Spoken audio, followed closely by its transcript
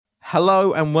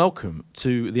Hello and welcome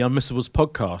to the Unmissables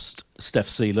podcast. Steph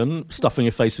Seelan, stuffing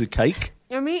your face with cake.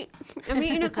 I'm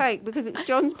eating a cake because it's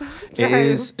John's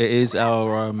birthday. It is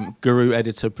our guru,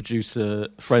 editor, producer,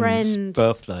 friend's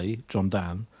birthday, John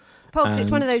Dan. Pogs,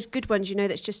 it's one of those good ones,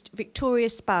 that's just Victoria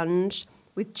sponge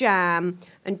with jam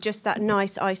and just that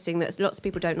nice icing that lots of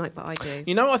people don't like, but I do.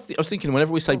 I was thinking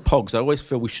whenever we say pogs, I always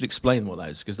feel we should explain what that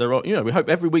is, because there are, we hope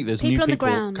every week there's new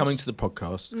people coming to the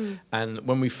podcast. And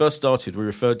when we first started, we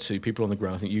referred to people on the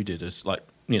ground, I think you did, as like,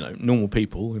 normal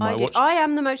people who might watch. I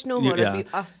am the most normal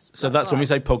of us. So that's when we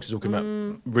say pogs, we're talking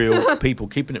about real people,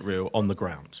 keeping it real on the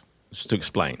ground, just to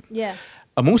explain. Yeah.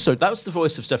 Also, that was the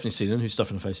voice of Stephanie Seelan, who's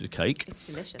stuffing her face with cake. It's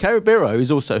delicious. Cara Biro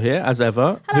is also here, as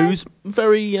ever, Hello. who's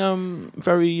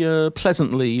very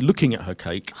pleasantly looking at her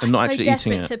cake and not actually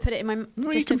eating it. To put it in my.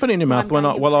 Well, you can put it in your mouth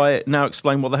while I now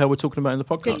explain what the hell we're talking about in the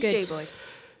podcast. Good. Boyd.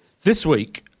 This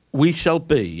week, we shall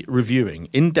be reviewing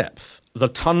in depth The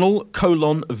Tunnel: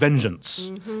 Vengeance,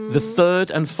 the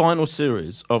third and final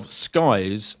series of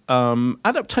Sky's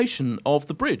adaptation of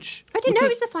The Bridge. I didn't know it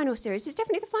was the final series. It's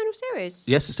definitely the final series.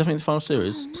 Yes, it's definitely the final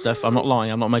series, Steph. I'm not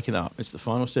lying. I'm not making that up. It's the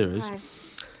final series.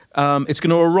 Okay. It's going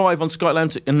to arrive on Sky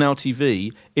Atlantic and Now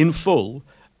TV in full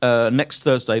next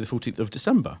Thursday, the 14th of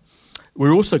December.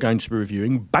 We're also going to be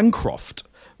reviewing Bancroft,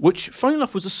 which, funny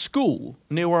enough, was a school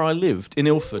near where I lived in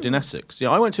Ilford, in Essex. Yeah,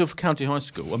 I went to Ilford County High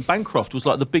School, and Bancroft was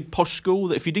like the big posh school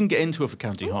that if you didn't get into Ilford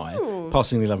County High,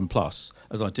 passing the 11 plus,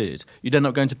 as I did, you'd end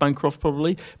up going to Bancroft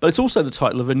probably. But it's also the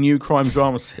title of a new crime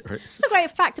drama series. It's a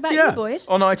great fact about you, Boyd.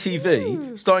 On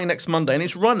ITV, starting next Monday, and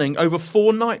it's running over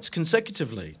 4 nights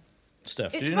consecutively.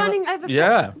 Steph, It's running over...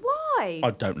 Yeah. Why?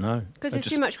 I don't know. Because there's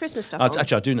too much Christmas stuff on.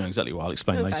 Actually, I do know exactly why. I'll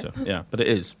explain later. Yeah, but it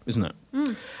is, isn't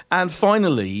it? And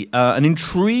finally, an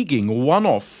intriguing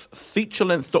one-off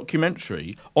feature-length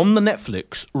documentary on the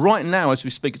Netflix right now as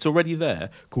we speak. It's already there,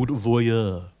 called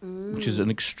Voyeur, which is an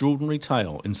extraordinary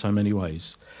tale in so many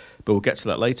ways. But we'll get to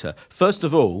that later. First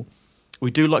of all,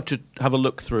 we do like to have a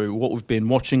look through what we've been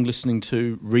watching, listening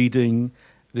to, reading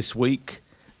this week.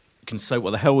 You can say what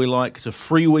the hell we like. It's a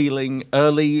freewheeling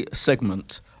early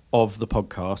segment of the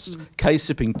podcast. Kay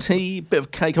sipping tea, bit of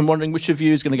cake. I'm wondering which of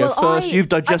you is going to go first. You've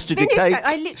digested your cake.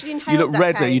 I literally inhaled You look that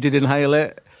redder. cake. You did inhale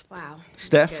it. Wow.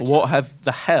 Steph, Good. what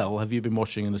the hell have you been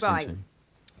watching and listening to?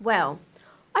 Well,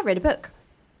 I read a book.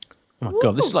 Oh my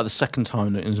God, this is like the second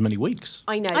time in as many weeks.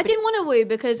 I know. I didn't want a woo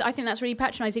because I think that's really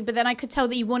patronising, but then I could tell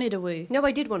that you wanted a woo. No,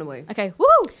 I did want to woo. Okay, woo!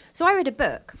 So I read a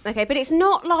book, okay, but it's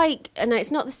not like, no,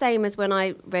 it's not the same as when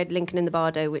I read Lincoln in the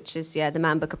Bardo, which is, the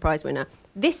Man Booker Prize winner.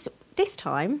 This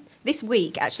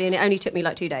week, actually, and it only took me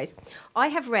like 2 days, I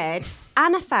have read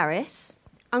Anna Faris,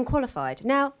 Unqualified.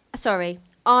 Now, sorry,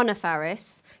 Anna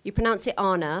Faris. You pronounce it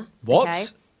Anna. What? Okay?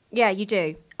 Yeah, you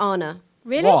do. Anna.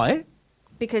 Really? Why?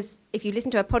 Because if you listen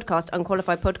to her podcast,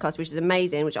 Unqualified Podcast, which is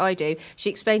amazing, which I do,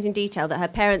 she explains in detail that her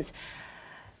parents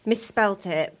misspelt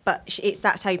it, but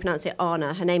that's how you pronounce it,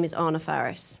 Anna. Her name is Anna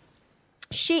Faris.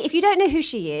 If you don't know who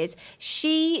she is,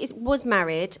 was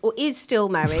married, or is still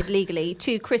married legally,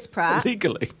 to Chris Pratt.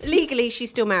 Legally,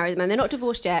 she's still married, man. They're not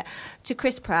divorced yet. To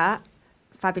Chris Pratt,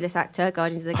 fabulous actor,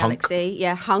 Guardians of the Galaxy.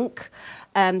 Yeah, Hunk,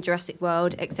 Jurassic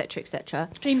World, etc., etc.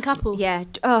 Dream couple. Yeah.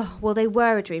 Oh, well, they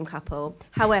were a dream couple.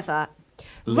 However...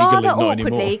 Legally, rather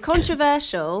awkwardly,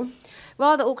 controversial.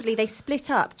 Rather awkwardly, they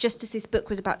split up just as this book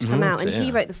was about to come out, and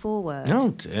he wrote the foreword. Oh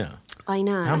dear! I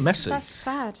know. How messy. That's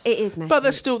sad. It is messy. But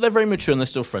they're very mature and they're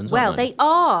still friends. Well, aren't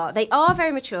they? they are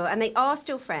very mature and they are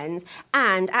still friends.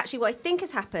 And actually, what I think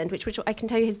has happened, which I can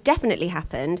tell you has definitely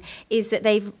happened, is that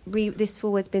this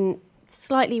foreword's been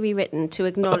slightly rewritten to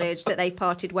acknowledge that they've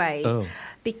parted ways,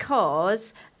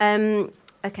 because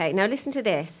okay, now listen to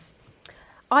this.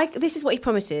 This is what he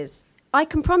promises. I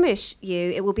can promise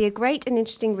you it will be a great and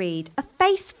interesting read. A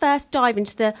face-first dive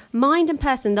into the mind and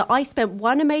person that I spent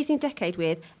one amazing decade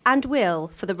with and will,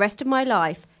 for the rest of my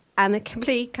life,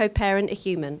 amicably co-parent a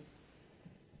human.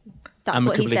 That's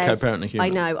what he says. Amicably co-parent a human. I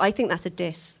know. I think that's a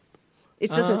diss. It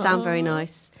doesn't sound very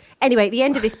nice. Anyway, at the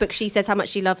end of this book, she says how much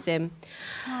she loves him.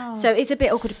 So it's a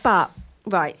bit awkward, but...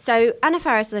 Right, so Anna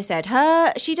Faris, as I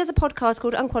said, she does a podcast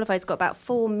called Unqualified. It's got about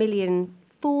 4 million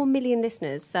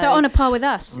listeners. So on a par with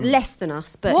us. Less than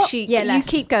us, but What? you less.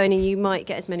 keep going and you might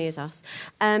get as many as us.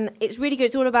 It's really good.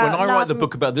 It's all about when I love write the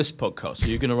book about this podcast, are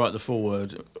you going to write the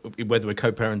foreword, whether we're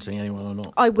co-parenting anyone or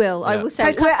not? I will. I Yeah. will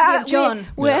say Co-custody of John.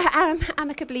 We're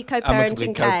amicably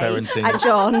co-parenting Kay co-parenting and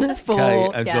John for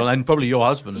Kay and John, and probably your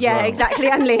husband as well. Yeah, exactly,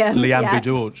 and Liam. Liam yeah. B.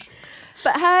 George.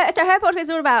 But her podcast is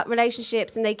all about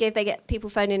relationships, and they get people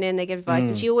phoning in, they give advice,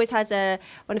 and she always has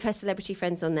one of her celebrity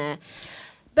friends on there.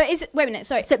 But wait a minute,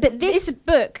 sorry. So, but this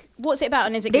book, what's it about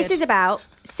and is it good? This is about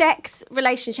sex,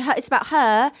 relationship. It's about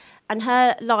her and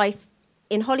her life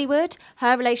in Hollywood,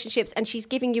 her relationships, and she's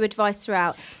giving you advice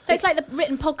throughout. So it's like the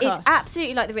written podcast. It's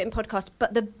absolutely like the written podcast,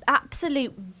 but the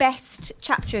absolute best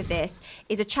chapter of this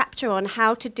is a chapter on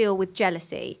how to deal with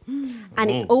jealousy.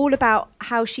 And it's all about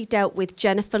how she dealt with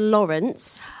Jennifer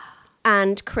Lawrence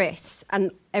and Chris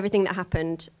and everything that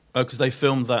happened. Oh, because they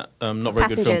filmed that not very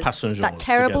good film, Passengers. That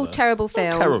terrible, together. terrible film.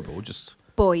 Not terrible, just...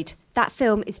 Boyd, that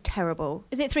film is terrible.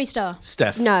 Is it 3-star?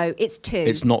 Steph. No, it's 2.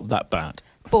 It's not that bad.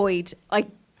 Boyd, I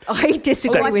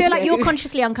disagree with you. I feel like you're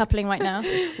consciously uncoupling right now.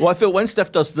 Well, I feel when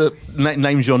Steph does the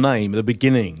names your name at the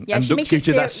beginning and gives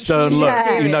you that stern look,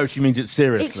 you know she means it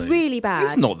seriously. It's really bad.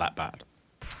 It's not that bad.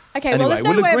 Okay, Anyway, well, there's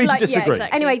no we'll way agree of to like... disagree. Yeah,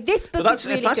 exactly. Anyway, this book That's is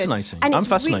really fascinating. good. And I'm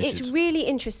fascinated. It's really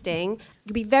interesting.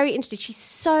 You'll be very interested. She's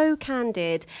so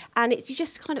candid. And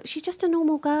she's just a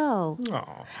normal girl.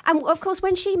 Aww. And of course,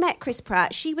 when she met Chris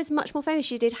Pratt, she was much more famous.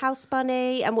 She did House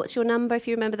Bunny and What's Your Number, if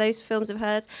you remember those films of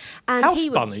hers. And House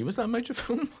Bunny, was that a major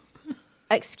film?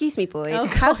 Excuse me, Boyd. Oh,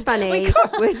 House Bunny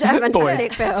was a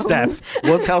fantastic film. Steph,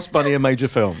 was House Bunny a major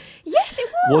film? Yes, it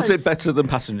was. Was it better than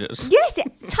Passengers? Yes,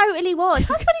 it totally was.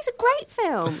 House Bunny's a great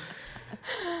film.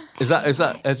 Is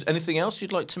anything else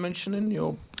you'd like to mention in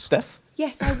your Steph?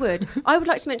 Yes, I would. I would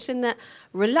like to mention that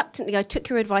reluctantly I took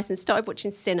your advice and started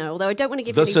watching Sinner, although I don't want to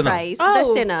give The you any Sinner. praise. Oh.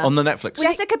 The Sinner. On the Netflix.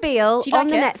 Jessica Biel Do you like on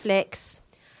the it? Netflix.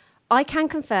 I can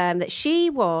confirm that she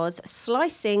was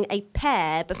slicing a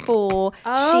pear before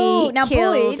she now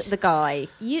killed Boyd, the guy.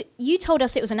 You told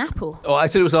us it was an apple. Oh, I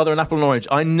said it was either an apple or an orange.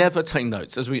 I never take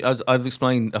notes, as I've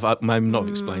explained. I may not have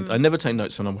explained. I never take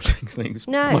notes when I'm watching things.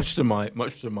 No. Much to my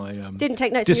Didn't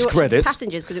take notes when you watched discredit.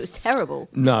 Passengers because it was terrible.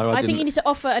 No, I didn't. think you need to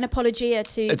offer an apologia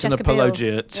to It's Jessica an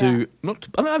apologia Biel. to Yeah. not.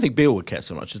 I don't think Bill would care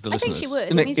so much as the I think listeners. she would.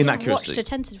 In, It means you haven't inaccuracy. watched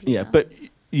attentively Yeah, now. but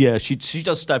yeah, she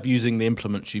does stab using the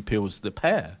implement she peels the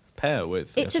pear with.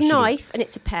 It's Yeah, a so she knife and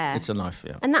it's a pear. It's a knife,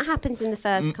 yeah. And that happens in the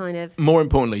first kind of... More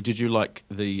importantly, did you like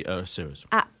the series?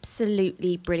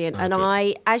 Absolutely brilliant. And good.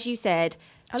 I, as you said,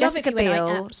 I Jessica love it when I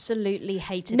Biel... absolutely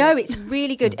hated No, it. it's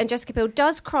really good. And Jessica Biel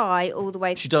does cry all the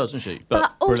way. She does, doesn't she?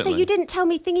 But also, brilliantly. you didn't tell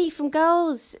me Thingy from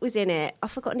Girls was in it.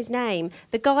 I've forgotten his name.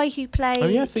 The guy who played... Oh,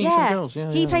 yeah, Thingy from Girls.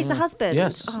 Yeah, he yeah, plays yeah. the husband.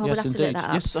 Yes, Oh, we'll yes, have to indeed. look that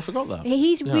up. Yes, I forgot that.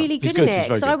 He's Yeah. really He's good in He's it.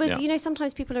 very So I good, was, yeah.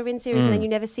 sometimes people are in series and then you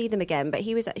never see them again. But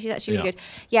she's actually really Yeah. good.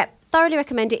 Yeah, thoroughly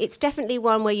recommend it. It's definitely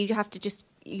one where you have to just...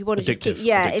 You want to just keep... Addictive,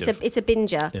 Yeah, addictive. it's a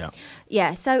binger. Yeah.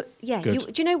 Yeah, so, yeah.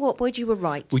 Good. Do you know what, Boyd? You were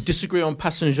right. We disagree on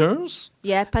Passengers.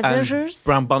 Yeah, and Passengers.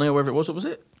 Brown Bunny, or whatever it was. What was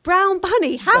it? Brown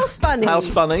Bunny. House Bunny. House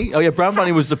Bunny. Oh, yeah, Brown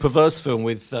Bunny was the perverse film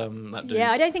with that dude.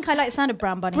 Yeah, I don't think I like the sound of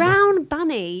Brown Bunny. Brown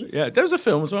Bunny. Yeah, there was a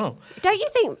film as well. Don't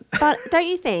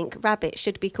you think rabbits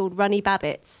should be called Runny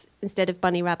Babbits instead of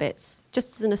Bunny Rabbits?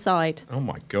 Just as an aside. Oh,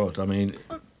 my God. I mean,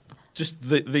 just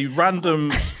the random...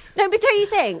 No, but don't you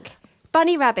think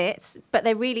Bunny Rabbits, but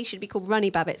they really should be called Runny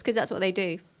Babbits because that's what they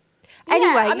do.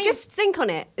 Anyway, I mean- just think on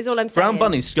it, is all I'm saying. Brown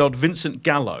Bunny starred Vincent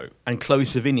Gallo and Chloe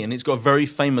Sevigny, and it's got a very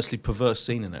famously perverse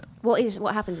scene in it. What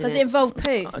happens in Does it? it involve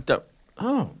poo? I don't...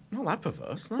 Oh, not that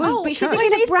perverse. No. Well, but she's Okay. saying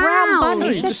it's brown. Bunny.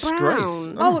 You You said disgrace.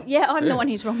 brown. Oh, yeah, I'm the one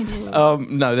who's wrong in this.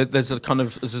 No, there's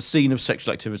a scene of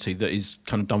sexual activity that is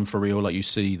kind of done for real, like you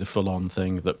see the full-on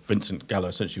thing that Vincent Gallo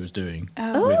essentially was doing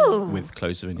with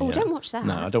Chloe Sevigny. Oh, yeah. don't watch that.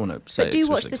 No, I don't want to say But it do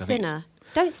watch explicitly, The 'cause I think Sinner.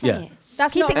 Don't say Yeah. it.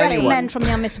 That's Keep not it going. recommend from the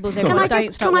Unmissables. Can everyone. I Don't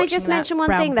just start watching that mention one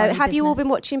Brown thing though? Bunny Have you all business. been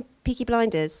watching Peaky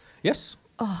Blinders? Yes.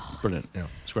 Oh, brilliant. Yeah,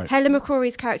 it's great. Helen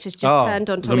McCrory's character's just turned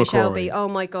on the Tommy McCrory. Shelby. Oh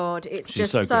my God, it's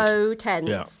She's just so good. tense.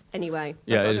 Yeah. Anyway, that's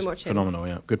Yeah, what it I've is been watching. phenomenal.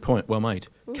 Yeah, good point. Well made.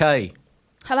 Kay.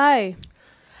 Hello.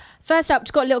 First up,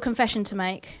 just got a little confession to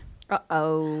make.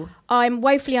 Uh-oh. I'm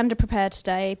woefully underprepared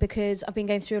today because I've been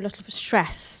going through a lot of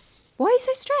stress. Why are you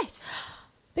so stressed?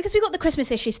 Because we've got the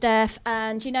Christmas issue, Steph,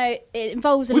 and, it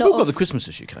involves a We've lot all got of... the Christmas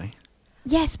issue, Kay.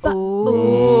 Yes, but...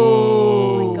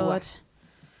 Oh, my God.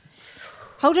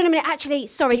 Hold on a minute. Actually,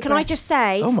 sorry, Deep can I breath. just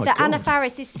say Oh my that Anna God.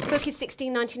 Faris's book is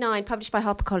 $16.99, published by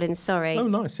HarperCollins. Sorry. Oh,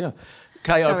 nice. Yeah.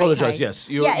 Kay, I Sorry, apologise. Kay. Yes,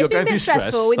 you're, Yeah, it's you're been going a bit through stress.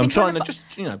 stressful. We've I'm been trying trying to to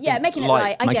just, Yeah, making it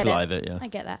light. I make get it it. light of it. Yeah. I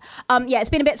get that. Yeah, it's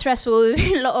been a bit stressful.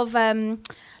 A lot of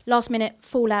last-minute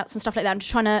fallouts and stuff like that. I'm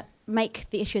just trying to make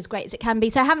the issue as great as it can be.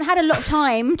 So I haven't had a lot of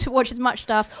time to watch as much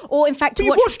stuff, or in fact to But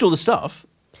you've watch. watched all the stuff.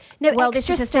 No, Well, this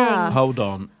extra is the thing. stuff. Hold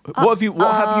on. What have you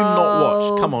not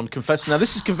watched? Come on, confess. Now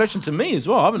this is confession to me as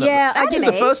well. Haven't Yeah, I? This is the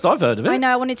actually, first I've heard of it. I know.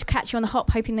 I wanted to catch you on the hop,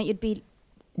 hoping that you'd be.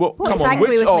 Well, What come is on, angry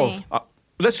which with of?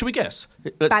 me? Should we guess?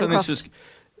 Bancroft.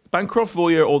 Bancroft,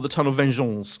 Voyeur, or the Tunnel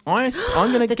Vengeance. I'm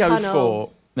going to The go Tunnel.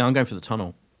 for. No, I'm going for the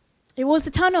Tunnel. It was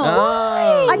the tunnel.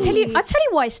 Oh. I tell you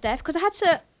why, Steph. Because I had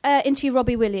to interview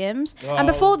Robbie Williams, and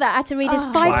before that I had to read his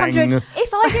 500. Clang.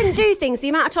 If I didn't do things, the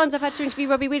amount of times I've had to interview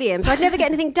Robbie Williams, I'd never get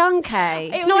anything done, Kay.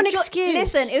 It's not an excuse.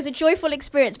 Listen, it was a joyful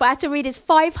experience, but I had to read his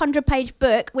 500-page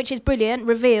book, which is brilliant,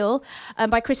 Reveal,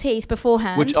 by Chris Heath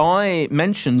beforehand. Which I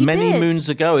mentioned many moons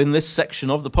ago in this section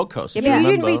of the podcast. Yeah, but you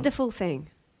didn't read the full thing.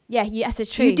 Yeah, yes,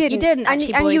 it's true. You didn't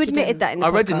actually, and Boyd, you admitted that in the I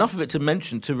read podcast. enough of it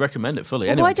to recommend it fully.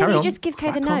 Well, anyway, why don't carry you on. just give Kay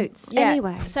the Crack on. notes? Yeah.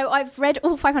 Anyway. So I've read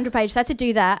all 500 pages. I had to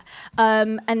do that.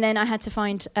 And then I had to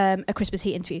find a Christmas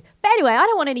Heat interview. But anyway, I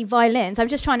don't want any violins. I'm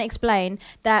just trying to explain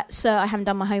that, sir, I haven't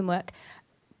done my homework.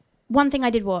 One thing I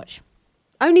did watch.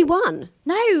 Only one?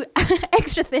 No,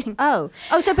 extra thing. Oh,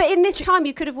 so but in this time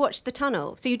you could have watched The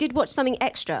Tunnel. So you did watch something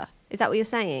extra. Is that what you're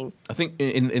saying? I think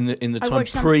in the I time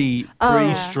watched some-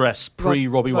 pre-stress,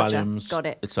 pre-Robbie Roger. Williams, Got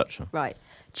it. etc. Right.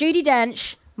 Judi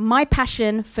Dench, My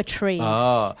Passion for Trees.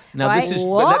 Now Right. this is.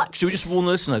 What? Should we just warn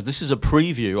the listeners? This is a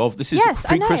preview of. This is Yes,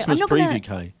 a I know. pre-Christmas I'm not gonna- preview,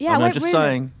 Kay. Yeah, I I'm won't just ruin it.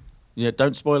 saying. Yeah,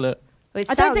 don't spoil it. Well, it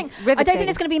I don't sounds think riveting.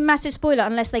 it's going to be a massive spoiler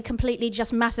unless they completely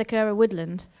just massacre a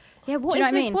woodland. Yeah, Do what you know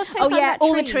is what I this? mean? What's so Oh exciting yeah, about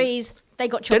all the trees they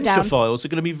got chopped down. Denture-philes are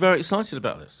going to be very excited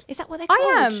about this. Is that what they're called?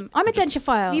 I am. I'm a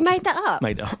denture-phile. Have you made that up?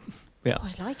 Made up. Yeah. Oh,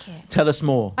 I like it. Tell us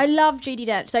more. I love Judi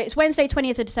Dench. So it's Wednesday,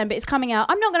 20th of December. It's coming out.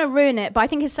 I'm not going to ruin it, but I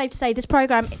think it's safe to say this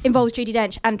programme involves Judi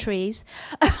Dench and trees.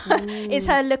 It's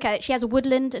her look at it. She has a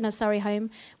woodland in her Surrey home,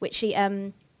 which she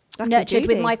nurtured with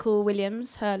Judy. Michael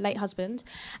Williams, her late husband.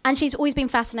 And she's always been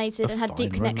fascinated and had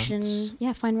deep fine connection. romance.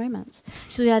 Yeah, fine romance.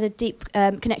 She's always had a deep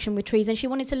connection with trees, and she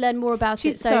wanted to learn more about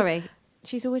it. So Sorry.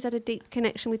 She's always had a deep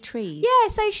connection with trees. yeah,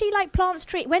 so she plants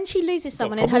trees. When she loses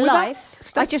someone in her problem with that?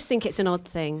 life... I just think it's an odd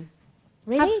thing.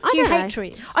 Really? I Do you don't know. hate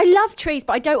trees? I love trees,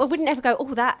 but I wouldn't ever go,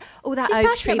 that She's oak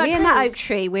passionate tree. about Me and that trees. oak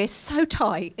tree, we're so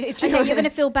tight. Okay, you're going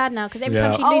to feel bad now because every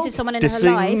time Yeah. she loses someone in her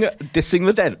life, Dissing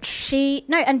the Dench.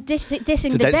 dissing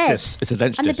It's a the dench dead. diss. It's a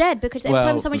dench And the diss. dead, because every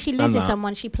time someone she and loses that.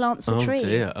 someone, she plants a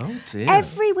tree. Oh dear.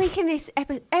 Every week in this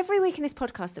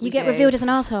podcast that You we get do, revealed as an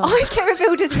asshole. I get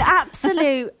revealed as an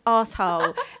absolute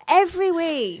asshole every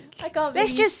week. I can't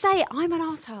Let's believe- just say I'm an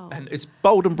asshole. And it's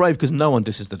bold and brave because no one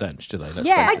disses the Dench, do they? Let's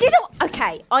Yeah. face I it. didn't.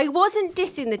 Okay, I wasn't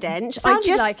dissing the Dench. I Sounded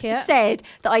just like it. said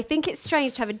that I think it's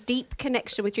strange to have a deep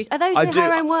connection with trees. Are those I her do-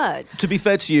 own words? To be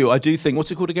fair to you, I do think.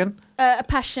 What's it called again? A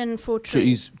passion for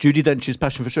trees. Judi Dench's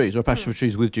Passion for Trees, or a Passion for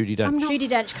Trees with Judi Dench. Judi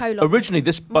Dench : Originally,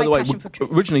 this, by My the way, Passion for Trees.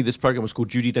 originally this program was called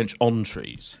Judi Dench on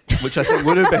Trees, which I think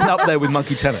would have been up there with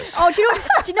Monkey Tennis. Oh, do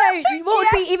you know what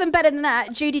would be even better than that?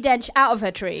 Judi Dench out of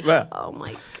her tree. Yeah. Oh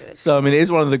my goodness. So, I mean, it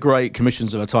is one of the great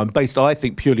commissions of our time, based, I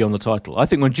think, purely on the title. I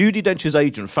think when Judi Dench's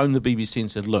agent phoned the BBC and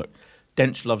said, look,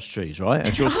 Dench loves trees, right?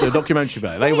 And she wants to do a documentary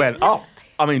about it. They went,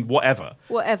 whatever.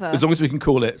 Whatever. As long as we can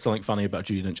call it something funny about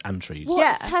Judi Dench and trees.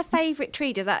 What's her favourite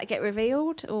tree? Does that get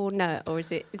revealed or no? Or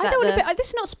is it? Is I that don't want the- to. This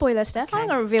is not spoiler stuff. I'm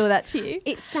going to reveal that to you.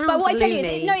 It sounds But what I tell you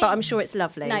loony, is, no, but I'm sure it's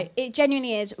lovely. No, it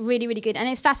genuinely is really, really good, and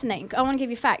it's fascinating. I want to give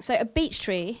you facts. So a beech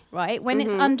tree, right? When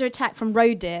it's under attack from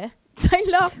roe deer, so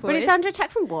laugh. When it's under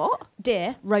attack from what?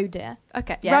 deer, roe deer.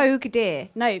 Okay. Yeah. Rogue deer.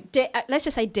 No, deer, let's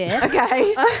just say deer.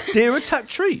 Okay. Deer attack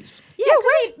trees. Yeah,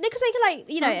 because they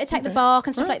can attack the bark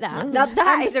and stuff like that. Now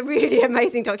that is a really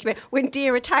amazing document. When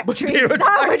deer attack When trees. deer That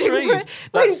attack would trees. when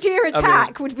That's- deer I mean,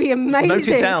 attack would be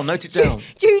amazing. Note it down.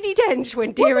 Judi Dench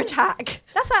when deer attack.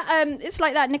 That's that. It's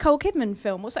like that Nicole Kidman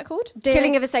film. What's that called? Deer.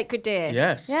 Killing of a Sacred Deer.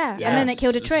 Yes. Yeah, Yes. and then they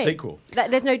killed a It's tree. sequel.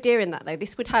 There's no deer in that though.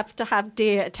 This would have to have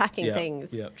deer attacking Yeah.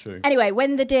 things. Yeah, true. Anyway,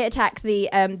 when the deer attack the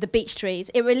beech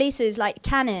trees, it releases like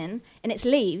tannin in its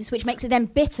leaves, which makes it then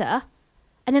bitter,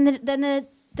 and then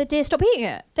the deer stop eating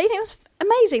it. Don't you think that's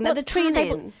amazing that What's the tree is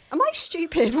able? tannin? Am I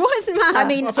stupid? What's the matter? I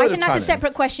mean, I've I heard think of that's a tannin.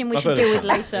 separate question we I've should heard deal of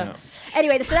with tannin, later.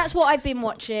 Anyway, so that's what I've been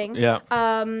watching. Yeah.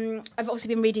 I've obviously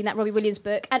been reading that Robbie Williams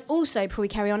book, and also before we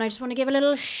carry on, I just want to give a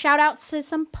little shout out to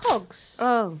some pogs.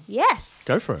 oh, Yes.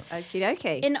 Go for it. okie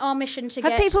dokie. In our mission to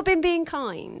Have get people been being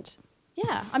kind?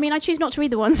 Yeah, I mean, I choose not to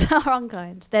read the ones that are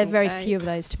unkind. There are very Okay. few of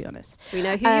those, to be honest. We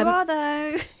know who you are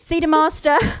though. Cedar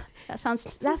Master. That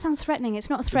sounds threatening. It's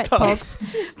not a threat, Pogs.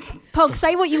 Pogs,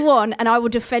 say what you want, and I will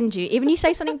defend you. Even you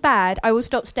say something bad, I will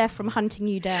stop Steph from hunting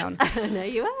you down. No,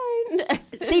 you won't.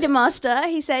 Cedar Master,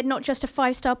 he said, not just a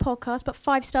 5-star podcast, but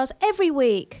 5 stars every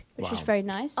week, which is Wow. very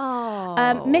nice.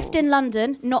 Oh. Miffed in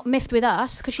London, not miffed with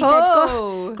us, because she said,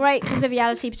 Oh. great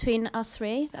conviviality between us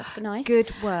three. That's nice.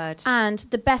 Good word. And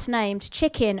the best named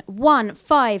Chicken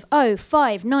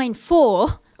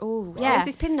 150594. Oh, Yeah. What's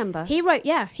his pin number? He wrote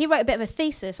a bit of a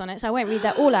thesis on it, so I won't read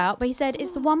that all out. But he said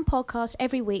it's the one podcast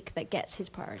every week that gets his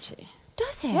priority.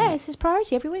 Does it? Yeah, it's his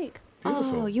priority every week.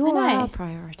 Oh, I you're know. our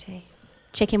priority.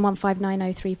 Chicken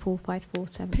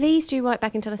 1590345547. Please do write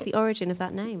back and tell us the origin of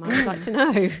that name. I would like to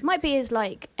know. Might be his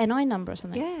like NI number or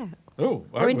something. Yeah. Oh,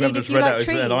 Or indeed if you like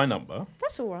trees. Red eye number.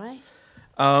 That's all right.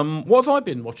 What have I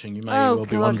been watching? You may well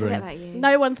be wondering. Forget about you.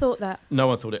 No one thought that. No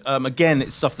one thought it. Again,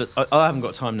 it's stuff that I haven't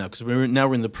got time now because we're in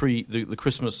the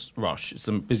Christmas rush. It's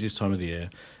the busiest time of the year.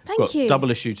 Thank you.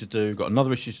 Double issue to do. Got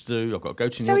another issue to do. I've got to go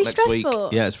to New York next stressful.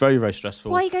 week. Yeah, it's very, very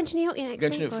stressful. Why are you going to New York next week?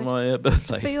 Going to New York for my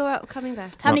birthday. For your upcoming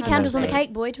birthday. How many Right, candles on the yeah.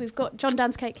 cake, Boyd? We've got John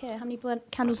Dan's cake here. How many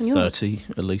candles on yours? 30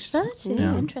 at least. 30?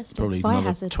 Yeah, Interesting. probably Fire another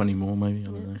hazard. 20 more, maybe. I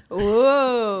don't know.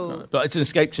 Whoa. But it's an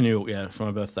escape to New York, yeah, for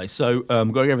my birthday. So got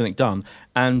to get everything done.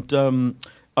 And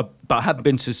but I haven't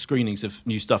been to screenings of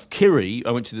new stuff. Kiri,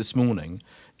 I went to this morning,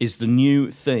 is the new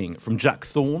thing from Jack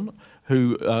Thorne,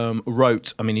 who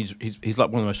wrote. I mean, he's like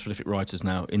one of the most prolific writers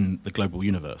now in the global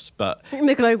universe. But In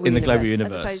the global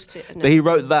universe. As opposed to, But he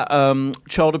wrote that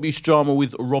child abuse drama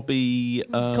with Robbie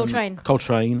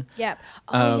Coltrane. Yeah.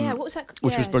 Oh, yeah. What was that?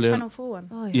 Which was brilliant. Channel 4 one.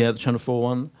 Oh, Yeah, the Channel 4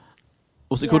 one.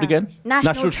 What's it called again?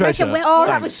 National Treasure. Oh,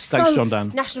 that Thanks. was Thanks, so... John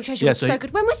Dan. National Treasure Yeah, was so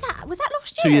good. When was that? Was that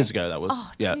last year? 2 years ago, that was.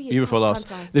 Oh, 2 yeah, years. year before God, last.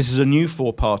 time flies. This is a new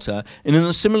 4-parter. And in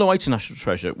a similar way to National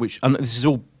Treasure, which and this is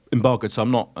all embargoed, so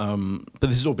I'm not... but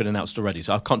this has all been announced already,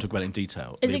 so I can't talk about it in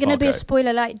detail. Is the it going to be a embargo.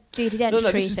 spoiler like Judi Dench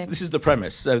tree thing? This is the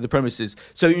premise. So the premise is...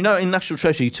 So, you know, in National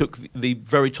Treasure, he took the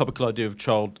very topical idea of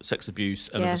child sex abuse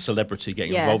and of a celebrity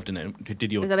getting involved in it. Did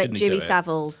he or It was a bit didn't he do Jimmy it?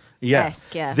 Savile. Yeah.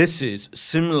 Esque, yeah. This is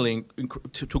similarly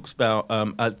talks about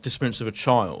a disappearance of a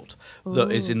child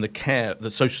that is in the care that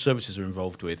social services are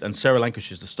involved with, and Sarah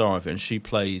Lancashire is the star of it, and she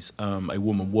plays a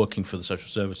woman working for the social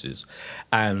services,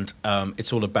 and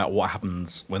it's all about what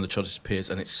happens when the child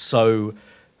disappears, and it's so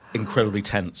incredibly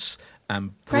tense.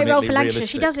 Great role for Lancashire. realistic.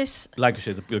 She does this.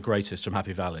 Lancashire, the greatest from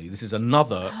Happy Valley. This is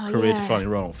another career-defining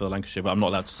role for Lancashire, but I'm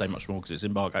not allowed to say much more because it's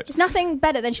embargoed. It's nothing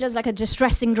better than she does like a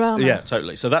distressing drama. Yeah,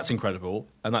 totally. So that's incredible,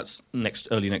 and that's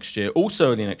early next year.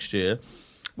 Also early next year,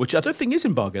 which I don't think is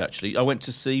embargoed actually. I went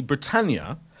to see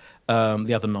Britannia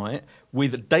the other night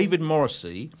with David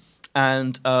Morrissey,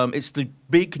 and it's the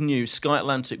big new Sky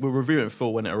Atlantic. We'll review it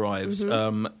for when it arrives.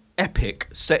 Epic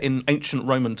set in ancient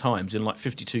Roman times in like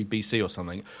 52 BC or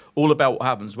something, all about what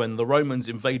happens when the Romans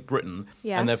invade Britain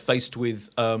and they're faced with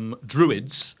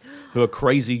druids who are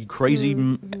crazy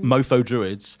mofo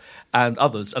druids and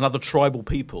other tribal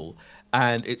people,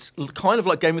 and it's kind of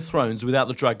like Game of Thrones without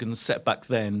the dragons set back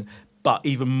then, but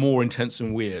even more intense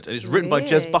and weird. And it's written by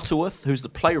Jez Butterworth, who's the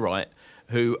playwright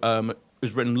who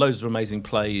has written loads of amazing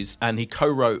plays, and he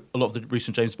co-wrote a lot of the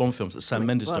recent James Bond films that Sam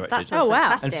Mendes directed. That sounds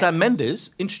fantastic. And Sam Mendes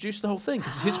introduced the whole thing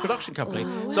because it's his production company.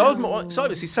 So I was more excited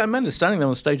to see Sam Mendes standing there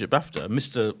on the stage at BAFTA,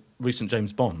 Mr. Recent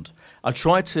James Bond. I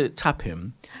tried to tap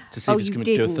him to see if he was going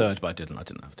to do a third, but I didn't. No,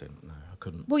 I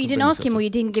couldn't. Well, you didn't ask him, or you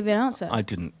didn't give an answer. I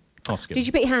didn't ask him. Did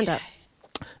you put your hand up?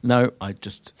 No, I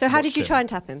just. So how did you watched try him. and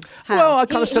tap him? How? Well, I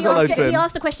kind of said hello to him. He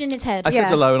asked the question in his head. I said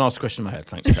hello and asked a question in my head.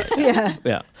 Thanks. Kate.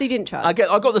 Yeah. So you didn't try. I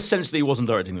got the sense that he wasn't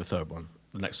directing the third one,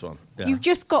 the next one. Yeah. You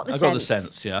just got the I sense. got the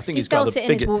sense. Yeah, I think He he's got felt the it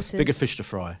in his waters. bigger fish to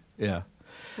fry. Yeah.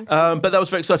 But that was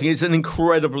very exciting. It's an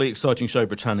incredibly exciting show,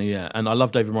 Britannia, yeah. And I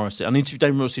love David Morrissey. I interviewed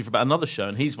David Morrissey for about another show,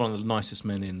 and he's one of the nicest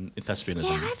men in thespianism.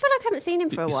 Yeah, I feel like I haven't seen him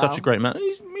for a He's while. such a great man.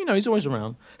 He's always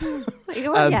around.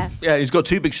 Yeah. Yeah, he's got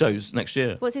 2 big shows next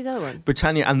year. What's his other one?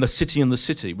 Britannia and The City and the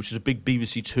City, which is a big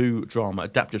BBC 2 drama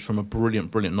adapted from a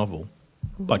brilliant novel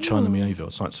by China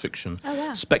Miéville, science fiction,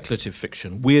 speculative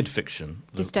fiction, weird fiction,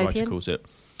 the writer Dystopian? calls it.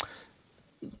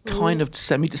 Kind of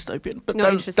semi-dystopian, but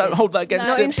Not don't hold that against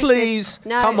Not it, interested. please.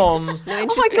 No. Come on. Not Oh my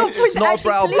interested. God, It's not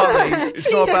actually, about please. bunny.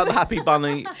 It's not about the happy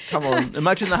bunny. Come on.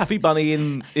 Imagine the happy bunny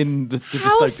in the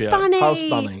House dystopia. Bunny. House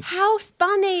bunny. House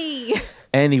Bunny.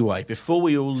 Anyway, before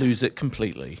we all lose it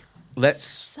completely, let's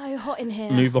So hot in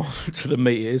here. move on to the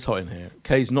meat. It is hot in here.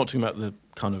 Kay's not talking about the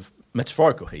kind of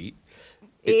metaphorical heat.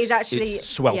 It is actually it's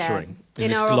sweltering in in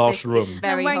this our glass office, room. it's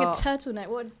very I'm wearing hot. a turtleneck.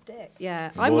 What a dick. Yeah,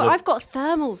 What a- I've got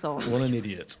thermals on. What an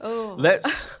idiot. Oh.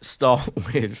 Let's start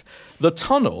with The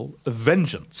Tunnel of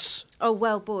Vengeance. Oh,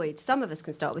 well, Boyd, some of us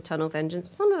can start with Tunnel Vengeance,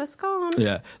 but some of us can't.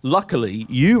 Yeah. Luckily,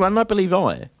 you and I believe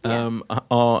I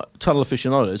are tunnel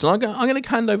aficionados. And I'm going to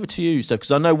hand over to you, Steph, because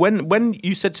I know when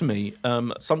you said to me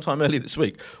sometime earlier this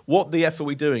week, what the F are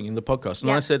we doing in the podcast?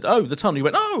 And I said, oh, the tunnel. You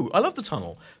went, oh, I love the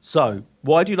tunnel. So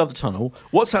why do you love the tunnel?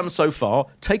 What's happened so far?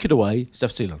 Take it away,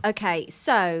 Steph Seelan. Okay,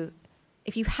 so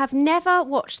if you have never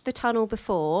watched The Tunnel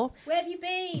before, Where have you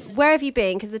been? where have you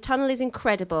been? Because The Tunnel is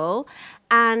incredible,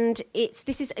 and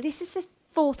this is the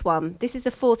 4th one. This is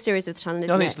the 4th series of The Tunnel, I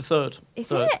isn't think it? it's the 3rd. Is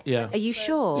Third, it? Yeah. Are you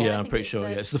sure? Yeah, I'm pretty sure.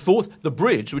 Yeah, it's the 4th. The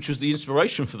Bridge, which was the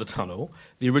inspiration for the tunnel,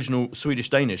 the original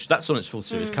Swedish-Danish, that's on its 4th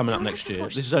series coming up next year.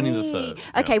 This is only the 3rd.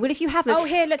 Okay, well, if you haven't... Oh,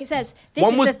 here, look, it says this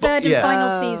One is was the 3rd and final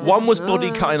season. One was body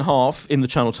cut in half in the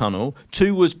Channel Tunnel.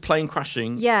 2 was plane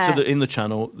crashing Yeah. in the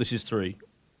Channel. This is 3.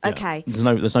 Okay.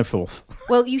 There's no fourth.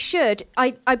 Well, you should.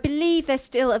 I believe they're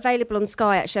still available on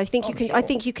Sky. Actually, I think you can. Sure. I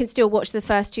think you can still watch the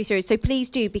first 2 series. So please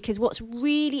do, because what's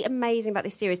really amazing about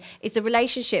this series is the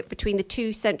relationship between the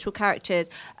 2 central characters,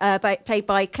 played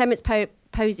by Clements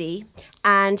Posey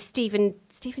and Stephen.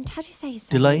 How do you say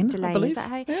his name? Delane. Is that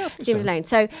how? Yeah, Stephen Delane.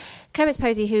 So Clements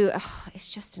Posey, who is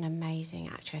just an amazing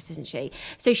actress, isn't she?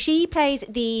 So she plays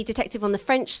the detective on the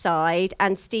French side,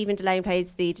 and Stephen Delane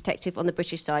plays the detective on the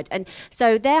British side. And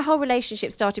so their whole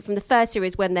relationship started from the first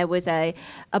series when there was a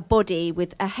body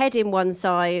with a head in one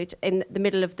side in the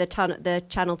middle of the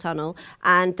Channel Tunnel,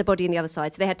 and the body in the other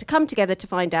side. So they had to come together to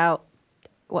find out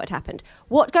what had happened.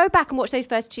 Go back and watch those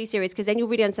first 2 series, because then you'll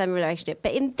really understand the relationship.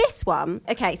 But in this one,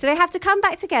 okay, so they have to come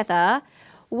back together.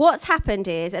 What's happened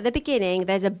is, at the beginning,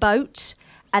 there's a boat,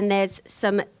 and there's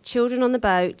some children on the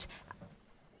boat,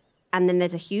 and then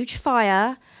there's a huge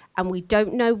fire, and we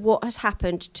don't know what has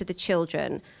happened to the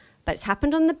children. But it's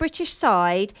happened on the British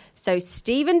side, so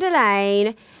Stephen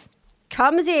Delane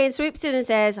comes in, swoops in and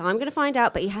says, I'm going to find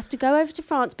out, but he has to go over to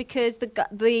France because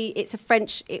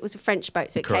it was a French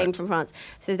boat, so it came from France.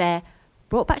 So they're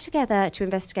brought back together to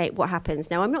investigate what happens.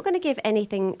 Now, I'm not going to give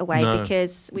anything away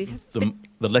because the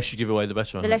less you give away, the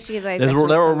better. The less you give away,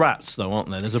 there are rats, though, aren't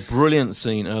there? There's a brilliant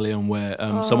scene early on where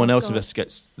someone else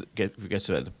investigates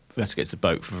the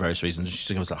boat for various reasons. And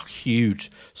she goes, a huge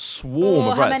swarm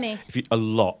of rats. How many? A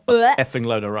lot. Effing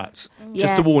load of rats.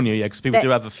 Just to warn you, because people do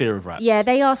have a fear of rats. Yeah,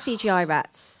 they are CGI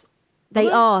rats. They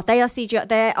are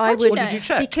CGI. What did you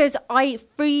check? Because I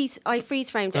freeze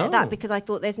framed it at that, because I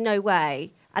thought there's no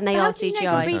way. And they are CGI. How do you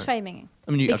know from freeze framing?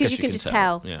 I mean, because you can just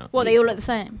tell. Yeah. What, they all look the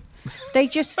same? They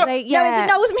just, No,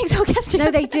 I wasn't being sarcastic.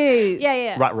 No, they do.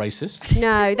 Yeah. Rat racist.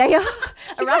 No, they are.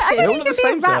 A ratist. I don't think the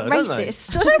they'd be a rat don't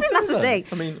racist. I don't think that's the thing.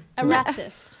 I mean, a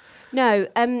ratist. No,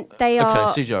 they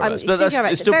are. Okay, CGI rats. But CGI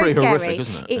rats. It's still very pretty scary. horrific,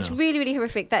 isn't it? It's really, really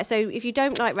horrific. So if you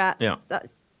don't like rats,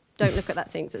 don't look at that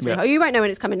scene. Yeah. You won't know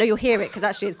when it's coming. No, you'll hear it, because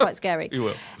actually it's quite scary. You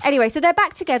will. Anyway, so they're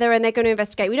back together and they're going to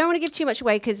investigate. We don't want to give too much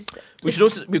away, because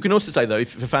we can also say, though,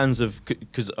 for fans of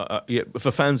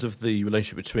the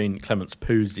relationship between Clements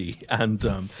Posey and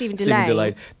Stephen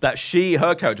Delane, that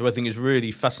her character, I think, is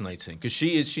really fascinating, because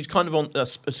she's kind of on the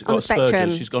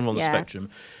spectrum. She's gone on the spectrum.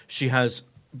 She has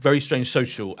very strange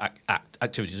social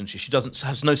activities, isn't she? She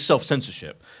has no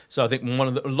self-censorship. So I think a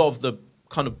lot of the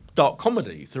kind of dark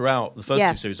comedy throughout the first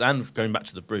 2 series, and going back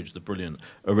to The Bridge, the brilliant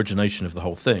origination of the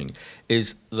whole thing,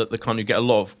 is that you get a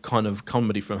lot of kind of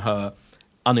comedy from her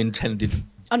unintended,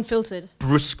 unfiltered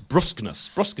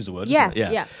brusqueness. Brusque is a word, isn't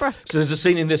it? Yeah, brusque. So there's a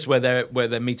scene in this where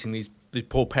they're meeting these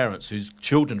poor parents whose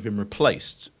children have been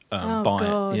replaced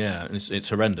by it. Yeah, and it's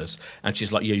horrendous. And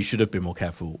she's like, you should have been more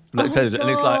careful. And it's like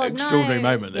an extraordinary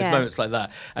moment. There's moments like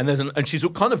that. And she's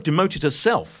kind of demoted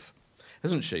herself,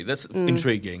 isn't she? That's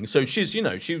intriguing. So she's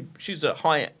a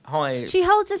high. She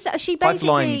holds herself. She basically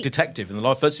flying detective in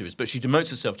the first series, but she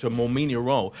demotes herself to a more menial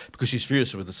role because she's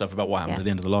furious with herself about what happened at the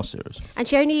end of the last series. And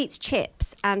she only eats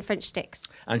chips and French sticks.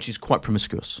 And she's quite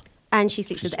promiscuous. And she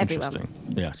sleeps with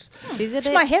everyone. Yes. She's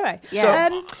my hero. Yeah.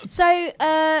 So,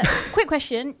 quick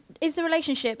question: is the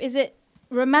relationship? Is it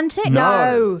romantic?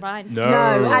 No. Right. No.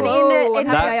 And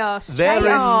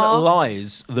therein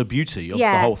lies the beauty of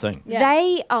the whole thing. Yeah.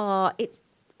 They are.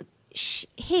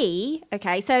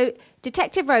 So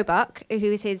Detective Roebuck, who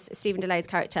is his Stephen Delane's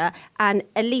character, and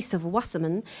Elise of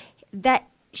Wasserman,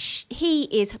 he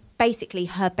is basically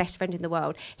her best friend in the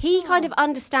world. He kind of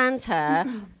understands her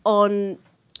on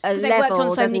a level. They worked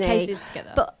on so many doesn't he? cases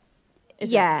together. But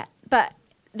but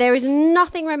there is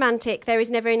nothing romantic. There is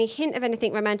never any hint of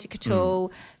anything romantic at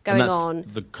all going on.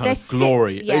 The kind of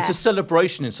glory. It's a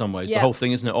celebration in some ways. Yeah. The whole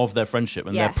thing, isn't it, of their friendship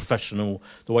and their professional,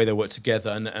 the way they work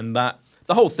together, and that.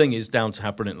 The whole thing is down to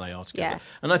how brilliant they are together. Yeah.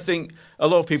 And I think a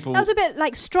lot of people... That was a bit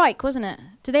like Strike, wasn't it?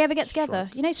 Did they ever get together?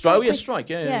 Strike. You know Strike? Strike.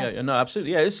 Yeah. No,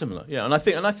 absolutely. Yeah, it's similar. Yeah, and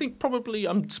I think probably,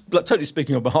 I'm totally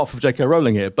speaking on behalf of J.K.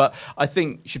 Rowling here, but I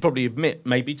think she'd probably admit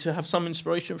maybe to have some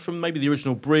inspiration from maybe the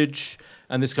original Bridge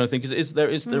and this kind of thing, because there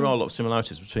are a lot of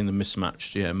similarities between the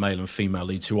mismatched male and female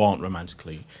leads who aren't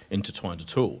romantically intertwined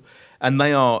at all. And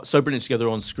they are so brilliant together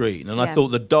on screen. And I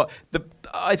thought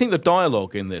I think the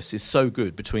dialogue in this is so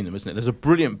good between them, isn't it? There's a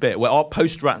brilliant bit where our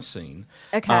post-rat scene,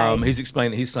 he's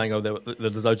saying,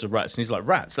 there's loads of rats. And he's like,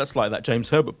 rats? That's like that James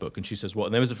Herbert book. And she says, what?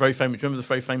 And there was remember the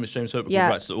very famous James Herbert book,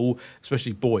 Rats, that all,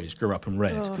 especially boys, grew up and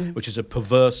read, which is a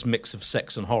perverse mix of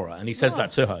sex and horror. And he says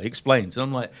that to her. He explains. And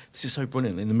I'm like, this is so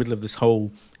brilliant. In the middle of this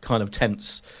whole kind of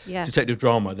tense detective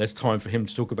drama, there's time for him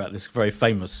to talk about this very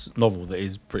famous novel that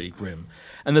is pretty grim.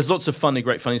 And there's lots of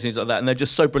great funny scenes like that, and they're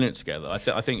just so brilliant together. I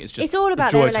think it's just... It's all all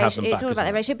about joy their to have them relationship. It's back, all about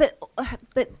their isn't relationship.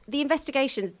 But the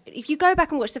investigations, if you go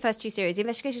back and watch the first 2 series, the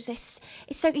investigations, it's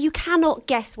so you cannot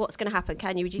guess what's going to happen,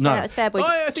 can you? Would you say that was fair, Boyd?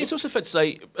 I think it's also fair to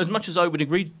say, as much as I would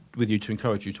agree with you to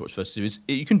encourage you to watch the first series,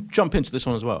 you can jump into this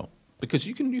one as well. Because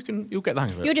you'll get the hang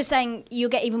of it. You're just saying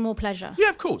you'll get even more pleasure. Yeah,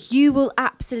 of course. You will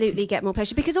absolutely get more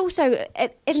pleasure because also,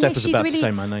 Steph was she's about really. to say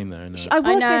my name there. I was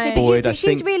going to say, Boyd, but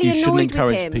she's think really you shouldn't annoyed with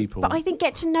encourage him. people. But I think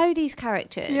get to know these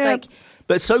characters. Yeah.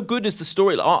 But so good is the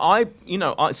story.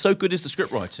 So good is the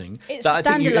script writing It's that I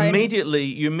think you standalone.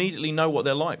 immediately know what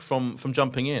they're like from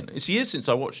jumping in. It's years since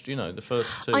I watched, the first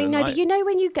 2. I know, but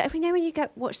when you go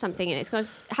watch something and it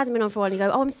hasn't been on for a while, and you go,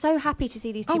 "Oh, I'm so happy to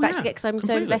see these two back together because I'm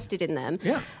so invested in them."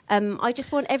 Yeah. I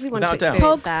just want everyone Without to doubt.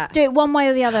 experience Pogs, that. do it one way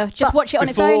or the other. Just watch it on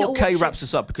its own. Before Or Kay watch wraps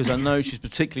this up, because I know she's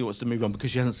particularly wants to move on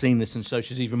because she hasn't seen this, and so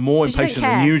she's even more So she doesn't impatient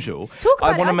than care. usual. Talk about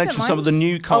I want it, to I mention don't some of the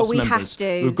new cast we have members.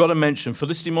 to. We've got to mention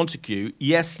Felicity Montague.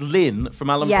 Yes, Lynn from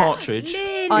Alan Yeah. Partridge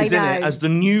Lynn. is in I it know. as the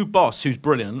new boss, who's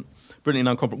brilliant and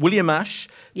uncompromised. William Ash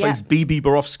plays Yeah. B.B.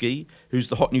 Borowski, who's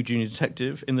the hot new junior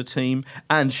detective in the team,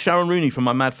 and Sharon Rooney from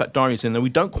My Mad Fat Diary is in there. We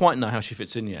don't quite know how she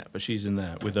fits in yet, but she's in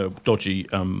there with a dodgy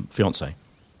fiance,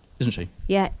 isn't she?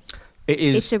 Yeah, It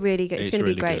is. it's a really good. It's going to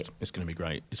really be great. good. It's going to be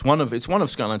great. It's one of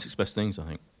Sky Atlantic's best things, I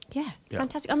think. Yeah, it's Yeah.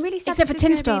 fantastic. I'm really sad Except for this is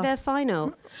Tin gonna Star. be the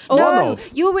final. One No,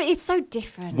 of. it's so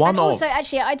different. One and of. also,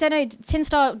 actually, I don't know. Tin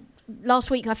Star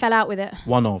last week, I fell out with it.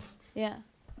 One of. Yeah.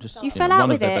 Just, You fell out one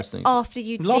with of their it best things. after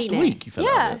you'd Last seen week, you fell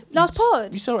out Yeah, with it. last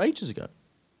pod. You saw it ages ago.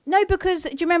 No, because do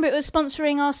you remember it was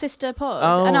sponsoring our sister pod?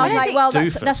 Oh, and I was I like, don't well,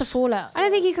 think- that's a fallout. I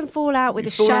don't think you can fall out with You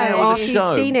a fall show out with after a you've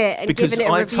show seen it and because given it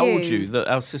a I review. told you that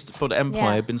our sister pod Empire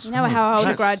Yeah. had been. You know how I hold a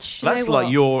That's- grudge. That's You know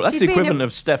like what? that's She's the been equivalent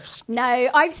of Steph's No,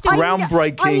 I've still. I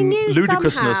groundbreaking knew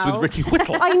ludicrousness somehow- with Ricky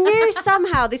Whittle. I knew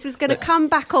somehow this was going to come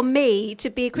back on me to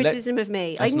be a criticism of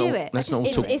me. I let's knew not- it. let's not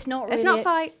it's, talk- it's not. Let's really not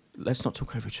fight. Let's not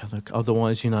talk over each other,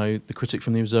 otherwise, the critic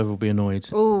from the Observer will be annoyed,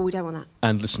 Oh, we don't want that.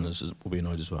 and listeners will be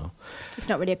annoyed as well. It's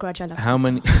not really a grudge. I love. How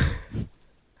Tin many? Star.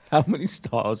 How many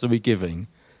stars are we giving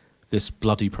this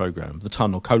bloody program, The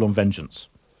Tunnel: Vengeance?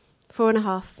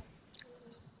 4.5.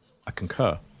 I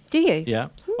concur. Do you? Yeah.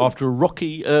 After a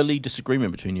rocky early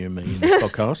disagreement between you and me in this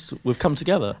podcast, we've come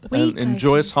together We in go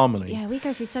joyous through- harmony. Yeah, we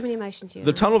go through so many emotions here.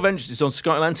 The Tunnel of Vengeance is on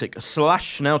Sky Atlantic / Now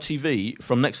TV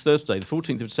from next Thursday, the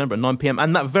 14th of December at 9 p.m.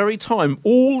 And that very time,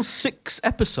 all 6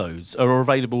 episodes are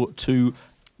available to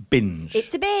binge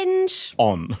It's a binge.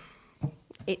 on.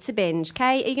 It's a binge.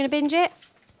 Kay, are you going to binge it?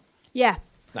 Yeah.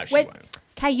 No, she When- won't.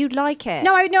 Kay, you'd like it.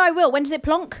 No, I will. When does it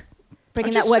plonk?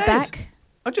 Bringing I that just word said. back.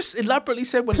 I just elaborately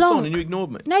said when Plonk. it's on and you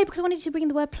ignored me. No, because I wanted to bring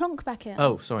the word plonk back in.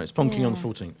 Oh, sorry, it's plonking on the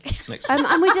 14th. Next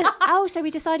And we so we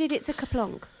decided it's a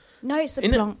kaplonk. No, it's a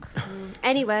In it- plonk.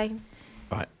 Anyway,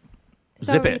 Right.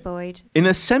 sorry, Zip it. Boyd. In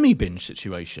a semi-binge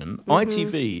situation, Mm-hmm.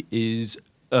 ITV is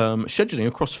scheduling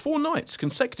across 4 nights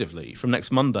consecutively from next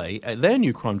Monday their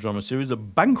new crime drama series,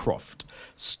 Bancroft,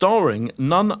 starring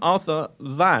none other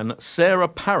than Sarah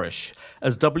Parish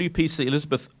as WPC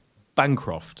Elizabeth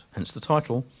Bancroft, hence the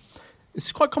title.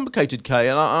 It's quite complicated, Kay,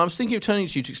 and I was thinking of turning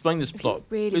to you to explain this plot.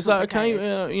 really Is that okay?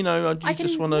 complicated. Do you I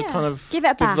just can- want to yeah. kind of Give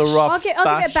it a the bash. rough I'll give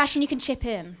it a bash and you can chip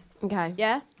in. Okay.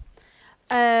 Yeah?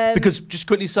 Because just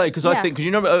quickly say, because I Yeah. think,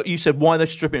 because you said why they're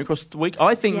stripping it across the week.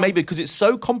 I think Yeah. maybe because it's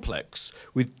so complex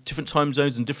with different time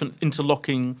zones and different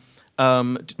interlocking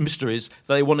mysteries,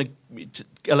 they want to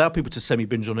allow people to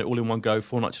semi-binge on it all in one go,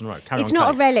 4 nights in a row. Carry It's on, not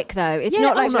Kate. a relic, though. It's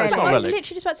not like no, it's not a I was relic.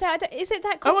 literally just about to say, is it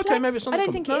that Oh, complex? okay, maybe it's not I that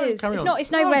don't think complex. it is. Carry It's on. not.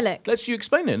 It's no relic. Let's you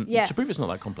explain it Yeah. to prove it's not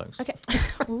that complex. Okay.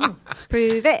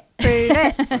 Prove it. Prove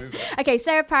it. Okay,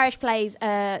 Sarah Parish plays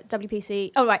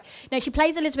WPC. Oh, right. No, she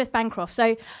plays Elizabeth Bancroft.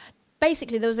 So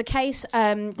basically, there was a case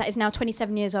that is now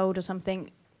 27 years old or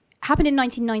something. Happened in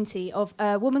 1990 of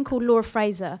a woman called Laura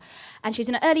Fraser. And she's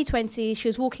in her early 20s. She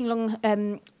was walking along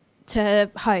to her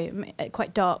home,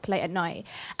 quite dark, late at night.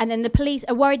 And then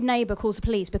a worried neighbour calls the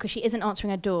police because she isn't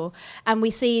answering her door. And we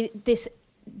see this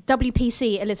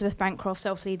WPC, Elizabeth Bancroft,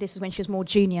 so obviously this is when she was more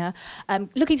junior,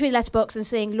 looking through the letterbox and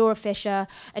seeing Laura Fisher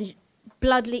and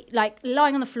bloody, like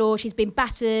lying on the floor. She's been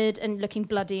battered and looking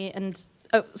bloody, and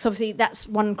so obviously that's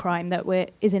one crime that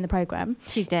is in the programme.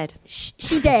 She's dead.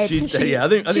 She dead. She's dead, yeah, I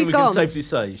think she's we gone. can safely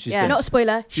say she's Yeah. dead. Not a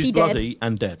spoiler. She's She bloody dead.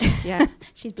 and dead. Yeah.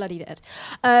 She's bloody dead.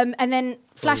 And then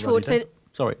flash forward Bloody to dead.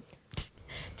 Sorry.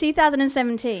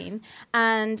 2017,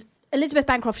 and Elizabeth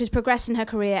Bancroft has progressed in her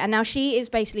career, and now she is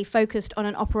basically focused on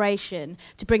an operation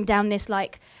to bring down this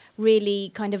like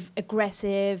really kind of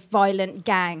aggressive, violent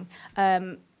gang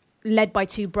led by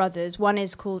 2 brothers. One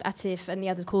is called Atif and the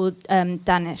other is called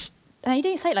Danish. You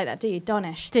don't say it like that, do you?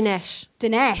 Dinesh.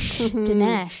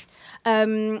 Dinesh.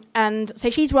 And so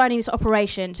she's running this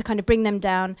operation to kind of bring them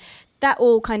down. that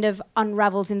all kind of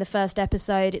unravels in the first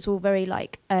episode. It's all very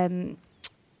like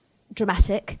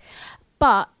dramatic.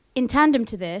 But in tandem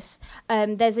to this,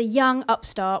 there's a young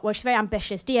upstart, well, she's very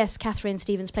ambitious, DS Catherine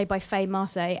Stevens, played by Faye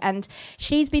Marseille, and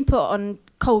she's been put on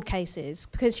cold cases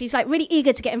because she's like really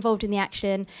eager to get involved in the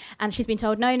action, and she's been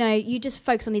told, no, you just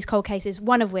focus on these cold cases,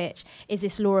 one of which is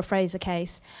this Laura Fraser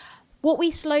case. What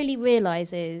we slowly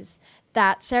realise is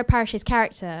that Sarah Parish's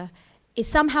character is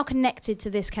somehow connected to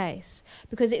this case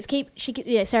because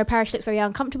Sarah Parish looks very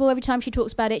uncomfortable every time she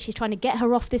talks about it. She's trying to get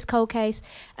her off this cold case,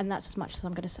 and that's as much as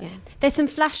I'm going to say. Yeah. There's some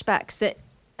flashbacks that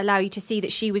allow you to see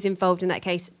that she was involved in that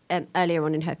case earlier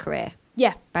on in her career.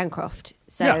 Yeah, Bancroft.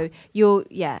 So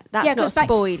that's not a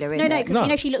spoiler, is it? No,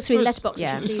 because she looks through the letterbox.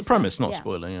 Yeah. It's the premise, not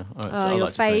spoiler. Yeah. Your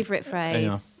favourite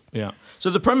phrase. Yeah. So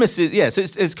the premise is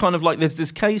it's kind of like there's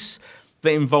this case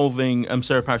that involving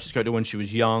Sarah Parish's character when she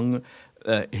was young.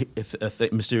 A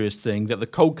mysterious thing that the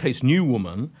cold case new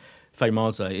woman, Faye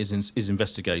Marseille, is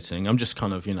investigating. I'm just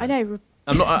kind of, I know.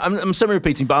 I'm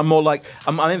semi-repeating, but I'm more like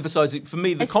I'm emphasising for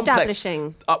me the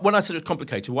establishing. When I said it was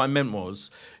complicated, what I meant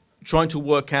was trying to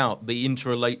work out the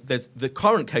interrelate. There's the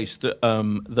current case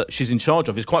that she's in charge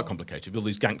of is quite complicated with all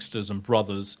these gangsters and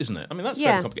brothers, isn't it? I mean, that's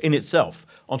very complicated in itself.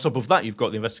 On top of that, you've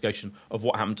got the investigation of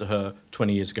what happened to her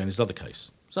 20 years ago in this other case.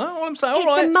 So all I'm saying,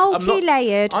 it's a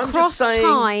multi-layered,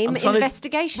 cross-time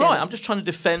investigation. I'm just trying to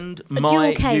defend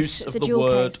my use of the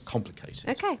word complicated.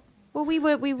 Okay. Well,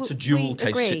 it's a dual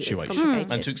case situation.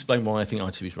 And to explain why I think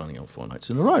ITV is running on 4 nights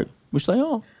in a row, which they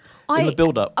are. In the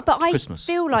build-up to Christmas.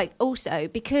 I feel like also,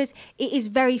 because it is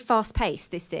very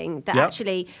fast-paced, this thing, that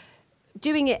actually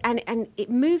doing it and it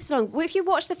moves along. Well, if you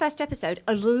watch the first episode,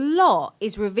 a lot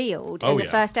is revealed in the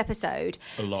first episode.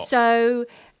 A lot. So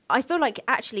I feel like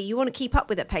actually you want to keep up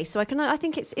with that pace. So I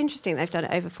think it's interesting they've done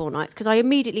it over 4 nights because I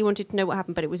immediately wanted to know what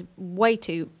happened, but it was way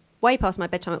past my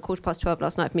bedtime at 12:15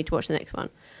 last night for me to watch the next one.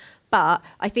 But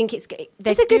I think it's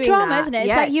a good drama, isn't it?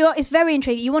 It's like it's very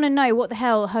intriguing. You want to know what the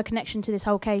hell her connection to this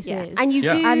whole case is, and you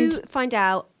do find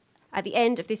out at the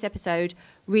end of this episode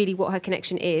really what her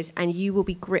connection is, and you will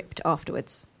be gripped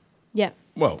afterwards. Yeah.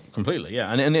 Well, completely.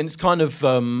 Yeah, and it's kind of.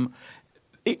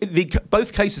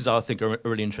 Both cases, I think, are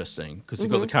really interesting because you've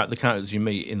got the characters you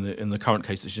meet in the current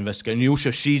case that she's investigating. And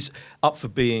also, she's up for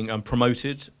being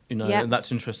promoted, and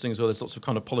that's interesting as well. There's lots of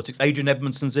kind of politics. Adrian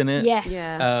Edmondson's in it,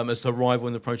 as her rival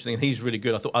in the promotion thing, and he's really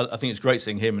good. I think it's great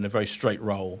seeing him in a very straight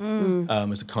role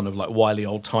as a kind of like wily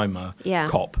old timer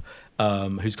cop.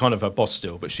 Who's kind of her boss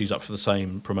still, but she's up for the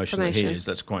same promotion that he is.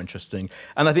 That's quite interesting.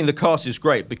 And I think the cast is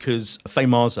great because Faye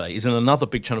Marseille is in another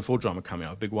big Channel 4 drama coming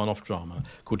out, a big one-off drama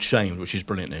called Shamed, which she's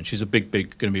brilliant in. She's going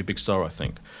to be a big star, I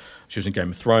think. She was in Game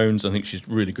of Thrones. I think she's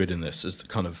really good in this as the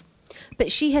kind of...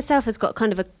 But she herself has got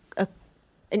kind of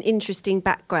an interesting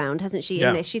background, hasn't she,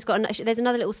 in this? She's got there's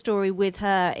another little story with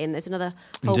her in. There's another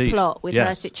whole plot with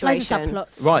her situation. Loads of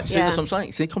subplots. Right, see, that's what I'm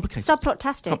saying. See, complicated.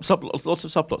 Subplot-tastic. Lots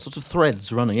of subplots, lots of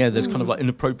threads running. Yeah, there's kind of like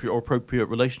inappropriate or appropriate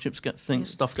relationships,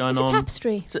 stuff going on. It's a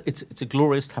tapestry. It's a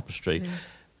glorious tapestry.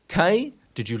 Kay,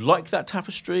 did you like that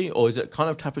tapestry, or is it kind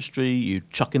of tapestry you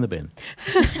chuck in the bin?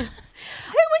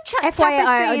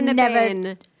 Tapestry in the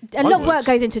bin. A lot of work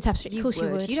goes into a tapestry. Of course you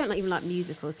would. You don't even like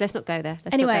musicals. Let's not go there.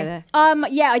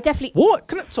 I definitely...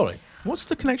 What's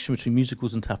the connection between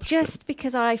musicals and tapestry? Just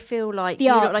because I feel like the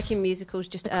you arts, not liking musicals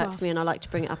just irks me, and I like to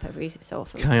bring it up every so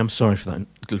often. Okay, I'm sorry for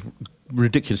that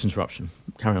ridiculous interruption.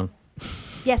 Carry on.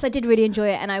 Yes, I did really enjoy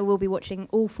it, and I will be watching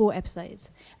all 4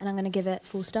 episodes, and I'm going to give it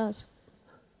 4 stars.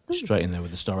 Straight in there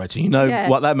with the star rating. You know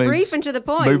what that means. Brief and to the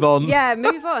point. Move on. Yeah,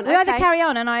 move on. We either carry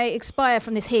on and I expire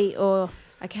from this heat, or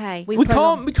we can't. We've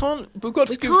got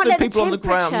to give the people on the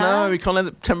ground. No, we can't let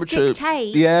the temperature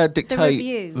dictate. Dictate the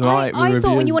review. Right. I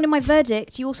thought when you wanted my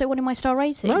verdict, you also wanted my star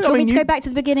rating. No, do you want me to go back to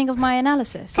the beginning of my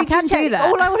analysis? You can do that.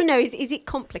 All I want to know is it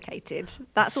complicated?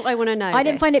 That's what I want to know. I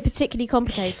didn't find it particularly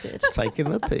complicated. Taking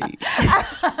the pee.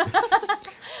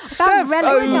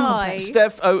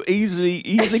 Steph,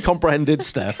 easily comprehended,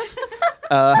 Steph.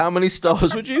 How many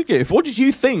stars would you give? What did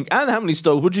you think? And how many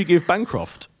stars would you give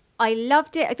Bancroft? I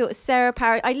loved it. I thought Sarah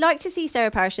Parish... I'd like to see Sarah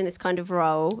Parish in this kind of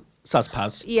role.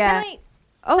 Sazpaz. Yeah. Can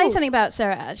I say something about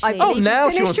Sarah, actually? Now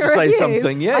she wants to say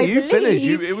something. Yeah, you finished.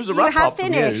 It was a wrap-up from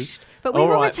you. You have finished. But we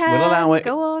will return. We'll allow it.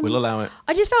 Go on. We'll allow it.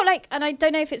 I just felt like, and I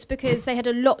don't know if it's because they had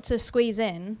a lot to squeeze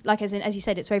in, like as you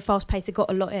said, it's very fast-paced, they got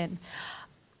a lot in.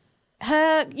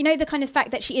 Her, the kind of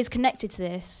fact that she is connected to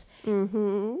this...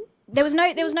 Mm-hmm. There was no.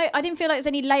 I didn't feel like there's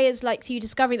any layers like to you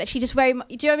discovering that she just very. Do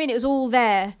you know what I mean? It was all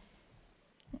there.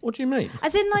 What do you mean?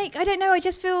 As in, like, I don't know. I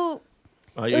just feel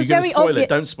it was very obvious.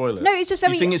 Don't spoil it. No, it's just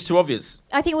very. You think it's too obvious?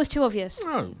 I think it was too obvious.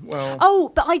 Oh well.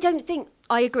 Oh, but I don't think.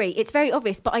 I agree. It's very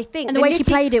obvious, but I think And the way she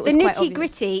played it was the quite nitty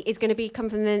gritty is going to come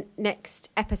from the next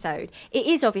episode. It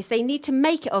is obvious. They need to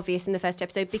make it obvious in the first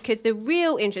episode because the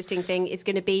real interesting thing is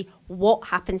going to be what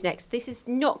happens next. This is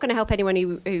not going to help anyone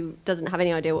who doesn't have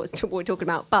any idea what we're talking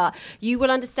about, but you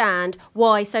will understand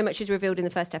why so much is revealed in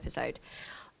the first episode.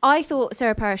 I thought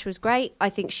Sarah Parish was great. I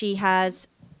think she has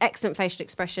excellent facial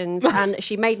expressions, and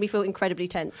she made me feel incredibly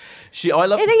tense. I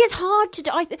think it's hard to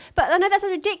do, but I know that's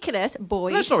ridiculous,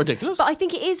 boy. That's not ridiculous. But I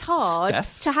think it is hard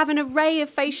to have an array of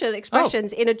facial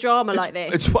expressions in a drama like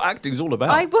this. It's what acting's all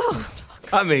about.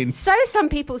 I mean, so some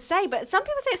people say, but some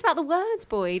people say it's about the words,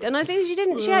 Boyd. And I think she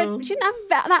didn't have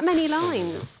that many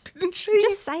lines. Didn't she?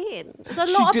 Just saying.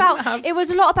 It was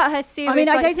a lot about her serious. I mean,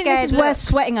 I don't think this is worth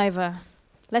sweating over.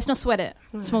 Let's not sweat it.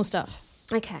 Small stuff.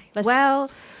 Okay.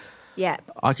 Yeah.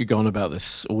 I could go on about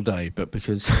this all day, but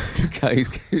because Kay's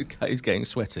getting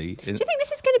sweaty. Do you think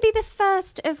this is going to be the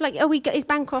first of is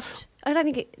Bancroft? I don't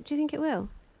think it. Do you think it will?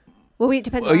 Well, it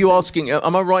depends. Are you asking?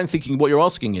 Am I right in thinking what you're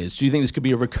asking is? Do you think this could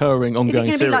be a recurring, ongoing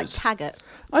series? Is it going to be like Taggart?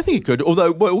 I think it could.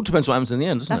 Although, it all depends what happens in the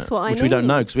end, doesn't it? That's what I mean. Which we don't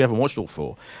know because we haven't watched all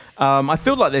four. I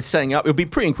feel like they're setting up. It would be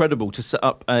pretty incredible to set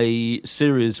up a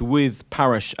series with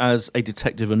Parish as a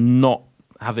detective and not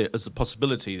have it as a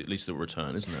possibility, at least, that will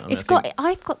return, isn't it? It's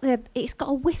got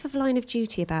a whiff of Line of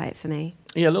Duty about it for me.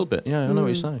 Yeah, a little bit. Yeah, I know what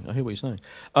you're saying. I hear what you're saying.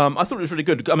 I thought it was really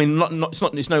good. I mean,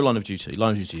 it's no Line of Duty.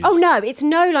 Line of Duty is... Oh, no, it's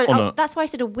no Line... Oh, that's why I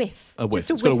said a whiff. A whiff.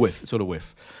 It's got a whiff. It's got a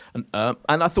whiff. And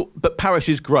I thought... But Parish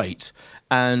is great.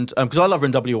 And because I love her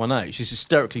in W1A, she's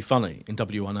hysterically funny in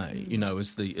W1A. You know,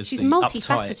 she's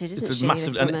multifaceted, isn't she?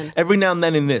 Massive, and every now and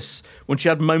then in this, when she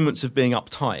had moments of being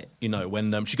uptight, you know,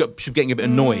 when she was getting a bit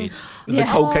annoyed, the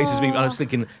cold cases being. I was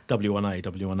thinking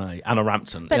W1A, Anna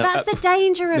Rampton. But that's the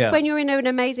danger of when you're in an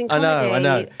amazing comedy, I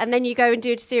know. And then you go and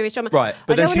do a serious drama. Right,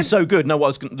 but then she's so good. No,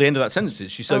 the end of that sentence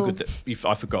is she's so good that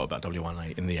I forgot about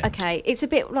W1A in the end. Okay, it's a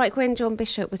bit like when John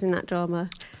Bishop was in that drama.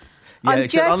 Yeah,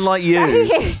 except unlike you,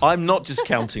 I'm not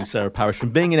discounting Sarah Parish from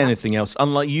being in anything else,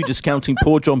 unlike you discounting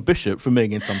poor John Bishop from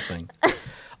being in something.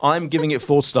 I'm giving it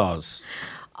 4 stars.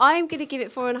 I'm going to give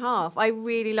it 4.5. I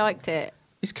really liked it.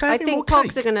 I think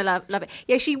Pogs are going to love it.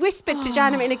 Yeah, she whispered to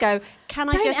Jan a minute ago, can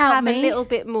I just have a little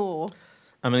bit more?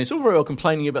 I mean, it's all very well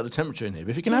complaining about the temperature in here,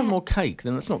 but if you can have more cake,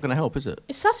 then that's not going to help, is it?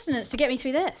 It's sustenance to get me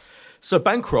through this. So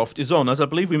Bancroft is on, as I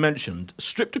believe we mentioned,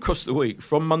 stripped across the week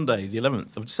from Monday, the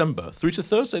 11th of December, through to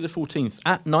Thursday, the 14th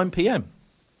at 9 p.m.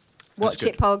 Watch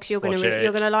it, Pogs. You're going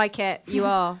to like it. You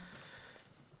are.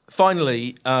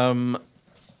 Finally, on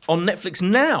Netflix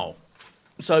now.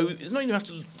 So it's not even have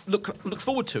to look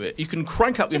forward to it. You can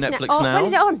crank up your Netflix now. When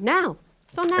is it on? Now.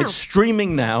 It's on now. It's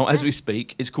streaming now as we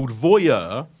speak. It's called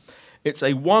Voyeur. It's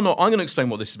a one-off. I'm going to explain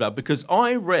what this is about because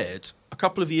I read a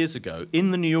couple of years ago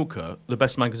in The New Yorker, the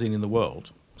best magazine in the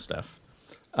world, Steph,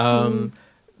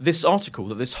 this article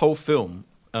that this whole film...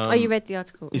 you read the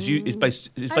article? Is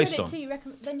based on. Too,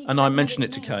 and I mentioned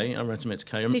it to Kay. I recommended it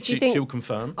to Kay. Did you think she'll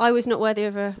confirm. I was not worthy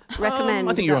of a recommend?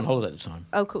 I think you were on holiday at the time.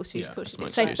 Oh, of course.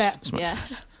 Safe bet. Yeah.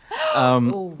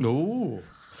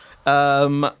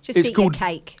 Just eat your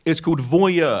cake. It's called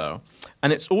Voyeur.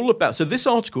 And it's all about... So this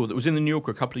article that was in The New Yorker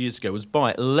a couple of years ago was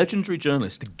by legendary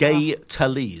journalist Gay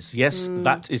Talese. Yes,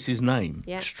 that is his name.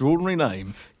 Yeah. Extraordinary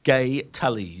name. Gay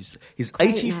Talese. He's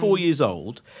 84 years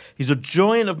old. He's a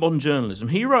giant of modern journalism.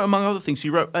 He wrote, among other things,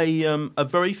 a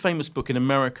very famous book in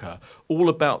America all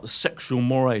about the sexual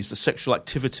mores, the sexual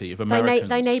activity of Americans.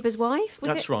 Thy Neighbour's Wife?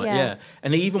 That's right, yeah.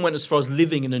 And he even went as far as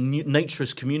living in a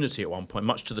naturist community at one point,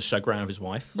 much to the chagrin of his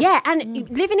wife. Yeah, and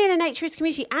living in a naturist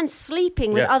community and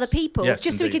sleeping with other people,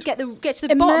 just so we could get to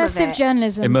the bottom of it.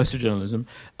 Immersive journalism.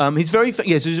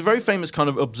 He's he's a very famous kind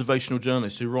of observational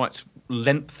journalist who writes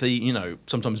lengthy,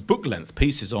 sometimes book-length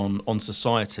pieces on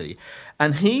society.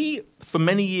 And he, for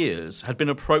many years, had been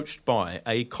approached by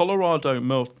a Colorado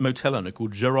motel owner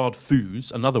called Gerard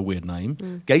Foos, another weird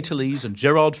name. Gay Talese and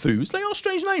Gerard Foos. They are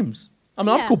strange names. I mean,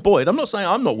 I'm called Boyd. I'm not saying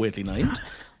I'm not weirdly named.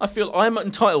 I feel I'm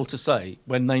entitled to say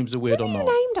when names are weird or not. Who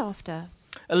are you named after?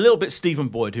 A little bit Stephen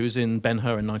Boyd, who was in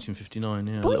Ben-Hur in 1959.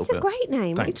 Yeah, Boyd's a great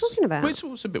name. Thanks. What are you talking about? But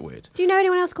it's a bit weird. Do you know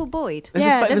anyone else called Boyd?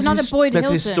 There's another Boyd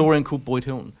Hilton. There's a historian called Boyd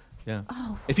Hilton. Yeah.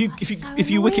 Oh, if you on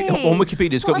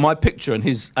Wikipedia, it's got my picture and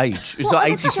his age. It's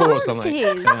like 84 or something.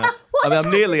 Yeah. I'm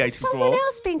nearly 84. Someone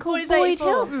else being called Boyd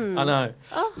Hilton. I know.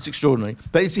 It's extraordinary.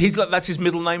 But he's like, that's his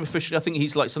middle name officially. I think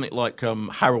he's like something like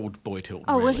Harold Boyd Hilton.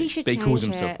 Oh, well, he should change it. He calls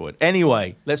himself Boyd.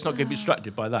 Anyway, let's not get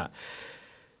distracted by that.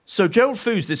 So Gerald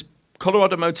Foos, this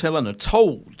Colorado motel owner,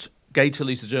 told Gay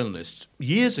Tilley's the journalist,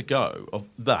 years ago of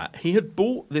that, he had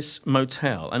bought this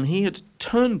motel and he had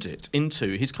turned it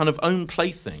into his kind of own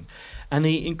plaything. And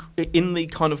he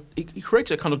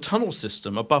created a kind of tunnel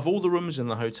system above all the rooms in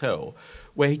the hotel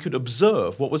where he could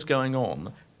observe what was going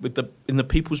on in the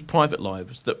people's private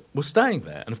lives that were staying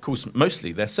there. And, of course,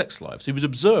 mostly their sex lives. He would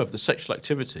observe the sexual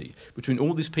activity between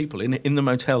all these people in the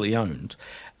motel he owned.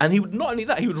 And he would, not only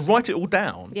that, he would write it all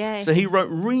down. Yay. So he wrote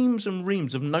reams and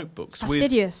reams of notebooks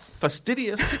Fastidious. with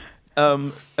fastidious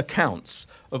accounts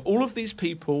of all of these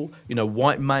people,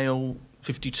 white male,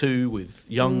 52 with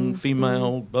young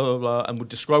female, blah, blah, blah, and would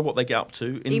describe what they get up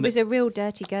to. He was a real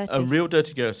dirty Gertie. A real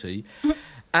dirty Gertie.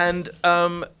 And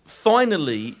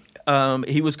finally,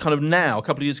 he was kind of now, a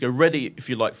couple of years ago, ready, if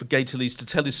you like, for Gay Tilley to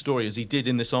tell his story as he did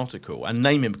in this article and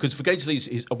name him. Because for Gay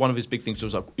Tilley, one of his big things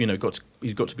was,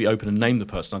 he's got to be open and name the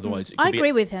person. Otherwise, it could I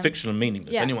agree with him. Fictional and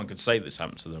meaningless. Yeah. Anyone could say this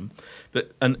happened to them.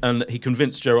 But and he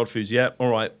convinced Gerard Fuse, all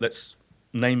right, let's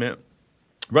name it.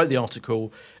 Wrote the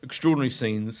article, extraordinary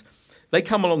scenes. They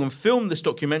come along and film this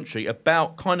documentary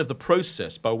about kind of the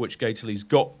process by which Gay Tilley's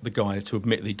got the guy to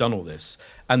admit that he'd done all this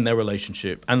and their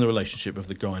relationship and the relationship of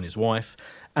the guy and his wife.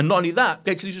 And not only that,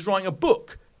 Gay Tilley's just writing a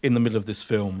book in the middle of this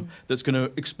film that's going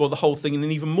to explore the whole thing in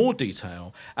even more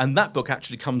detail. And that book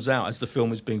actually comes out as the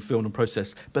film is being filmed and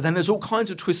processed. But then there's all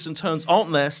kinds of twists and turns,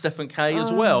 aren't there, Stephen Kay,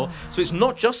 as well? So it's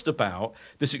not just about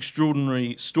this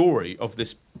extraordinary story of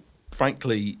this,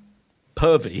 frankly,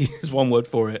 pervy is one word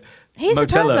for it. He's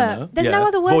motel a pervert. owner, There's no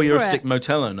other word for voyeuristic it.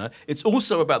 motel owner. It's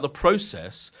also about the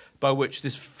process by which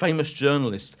this famous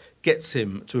journalist gets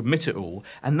him to admit it all,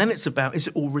 and then it's about, is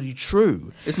it all really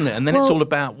true, isn't it? And then it's all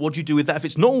about, what do you do with that if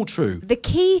it's not all true? The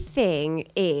key thing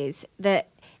is that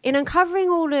in uncovering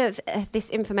all of this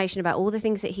information about all the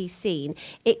things that he's seen,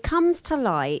 it comes to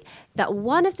light that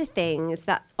one of the things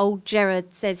that old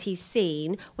Gerard says he's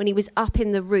seen when he was up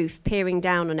in the roof peering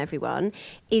down on everyone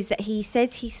is that he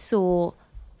says he saw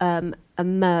a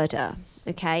murder,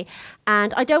 okay?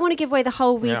 And I don't want to give away the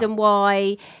whole reason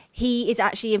why he is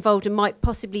actually involved and might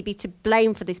possibly be to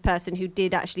blame for this person who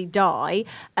did actually die,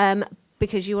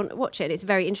 because you want to watch it. It's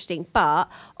very interesting. But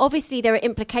obviously there are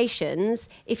implications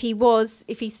if he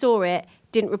saw it,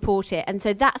 didn't report it. And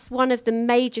so that's one of the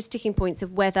major sticking points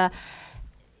of whether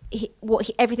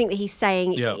everything that he's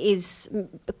saying is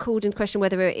called into question,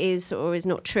 whether it is or is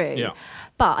not true. Yeah.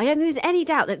 But I don't think there's any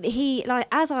doubt that he, like,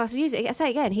 as I say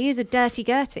again, he is a dirty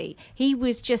Gertie. He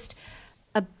was just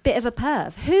a bit of a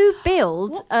perv. Who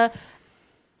builds a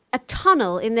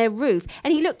tunnel in their roof?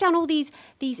 And he looked down all these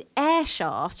air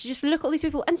shafts to just look at all these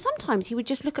people. And sometimes he would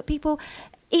just look at people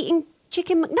eating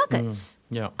chicken McNuggets.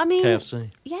 I mean,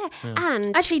 KFC. Yeah.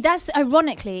 And actually, that's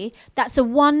the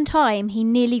one time he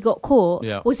nearly got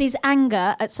caught. Was his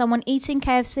anger at someone eating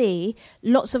KFC,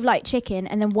 lots of like chicken,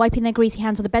 and then wiping their greasy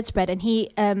hands on the bedspread, and he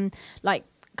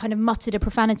kind of muttered a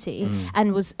profanity,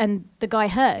 and the guy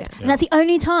heard. And that's the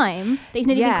only time that he's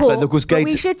nearly been caught. But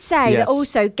we should say that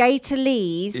also Gay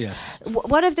Tilley's,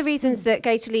 one of the reasons that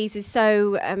Gay Tilley's is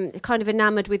so kind of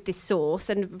enamoured with this source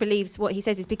and believes what he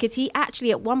says is because he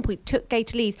actually at one point took Gay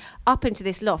Tilley's up into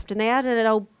this loft and they had an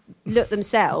old look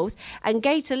themselves, and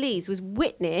Gay Tilley's was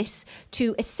witness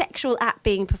to a sexual act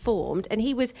being performed, and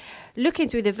he was looking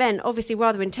through the vent obviously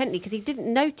rather intently because he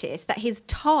didn't notice that his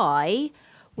tie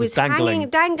was dangling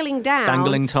down.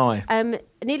 Dangling tie.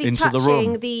 Nearly into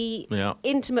touching the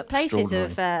intimate places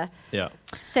of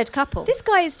said couple. This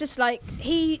guy is just like,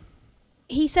 he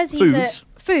says he's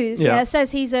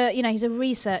says he's a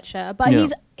researcher, but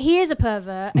he is a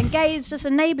pervert, and Gay is just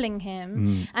enabling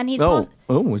him, and he's is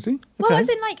he? Okay. Well, as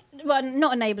in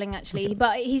not enabling actually,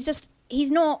 but he's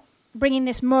not bringing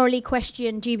this morally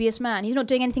questioned, dubious man. He's not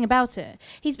doing anything about it.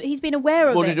 He's been aware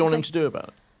of it. What did you want him to do about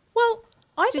it? Well,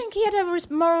 I think he had a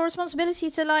moral responsibility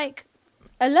to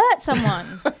alert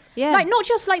someone. Not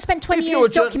just spend 20 years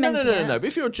documenting it. No. But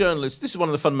if you're a journalist, this is one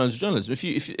of the fundamentals of journalism.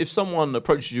 If someone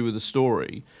approaches you with a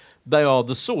story, they are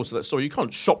the source of that story. You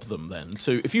can't shop them then.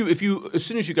 So if you as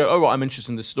soon as you go, oh right, I'm interested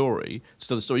in this story, to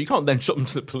tell the story, you can't then shop them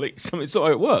to the police. I mean, it's not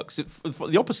how it works. It's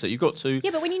the opposite. You've got to.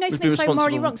 Yeah, but when you know something's so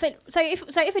morally wrong, so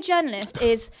if a journalist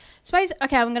is suppose a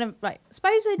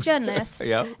journalist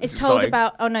is told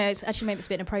about. Oh no, it's actually maybe it's a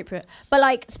bit inappropriate.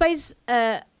 But suppose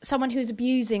someone who's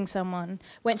abusing someone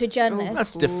went to a journalist.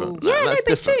 That's different. Yeah, but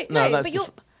it's true.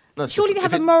 Surely they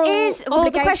have a moral obligation.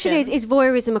 The question is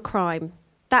voyeurism a crime?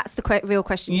 That's the real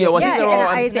question. Yeah, well,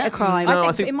 I think is it a crime? No,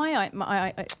 I think in my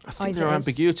eyes there are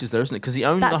ambiguities there, isn't it? Because he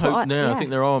owned the hotel. I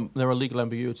think there are legal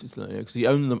ambiguities there. Because he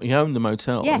owned the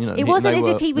motel. Yeah, it wasn't as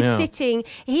if he was sitting.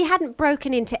 He hadn't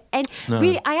broken into any. No.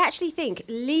 Really, I actually think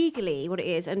legally what it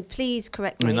is, and please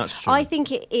correct me. I mean, that's true. I think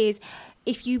it is.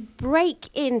 if you break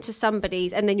into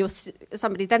somebody's and then you're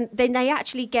somebody, then they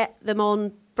actually get them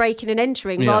on breaking and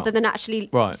entering rather than actually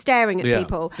staring at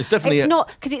people. It's definitely not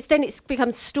because it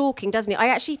becomes stalking, doesn't it? I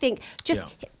actually think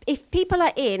if people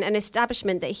are in an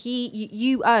establishment that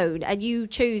you own and you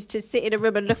choose to sit in a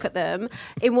room and look at them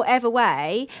in whatever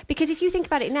way, because if you think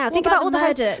about it now, think about all the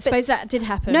murder. Suppose that did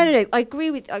happen. No. I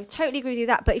totally agree with you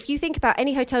that. But if you think about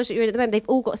any hotels that you're in at the moment, they've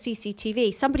all got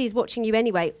CCTV. Somebody's watching you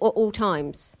anyway at all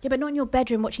times. Yeah, but not in your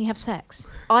bedroom watching you have sex.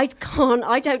 I can't.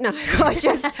 I don't know.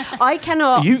 I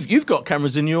cannot. You've got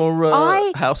cameras in your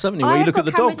house, haven't you? Where you look at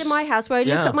the dogs. I have cameras in my house where I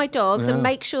look at my dogs and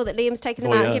make sure that Liam's taking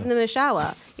them out and giving them a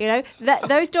shower. You know,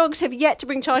 those dogs have yet to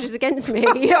bring charges against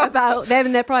me about them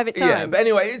and their private time. Yeah, but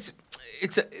anyway,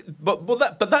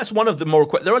 but that's one of the moral.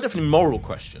 There are definitely moral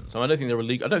questions. I don't think they're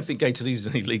illegal. I don't think gay to these is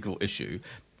any legal issue.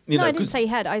 I didn't say he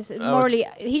had. I said morally,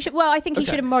 he should. Well, I think he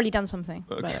should have morally done something.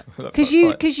 Because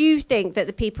you think that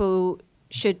the people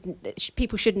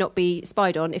should not be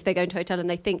spied on if they go into a hotel and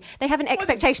they think they have an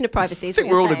expectation of privacy. I think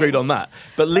we're all agreed on that.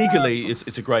 But legally,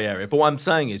 it's a grey area. But what I'm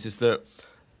saying is that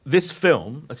this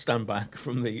film, I stand back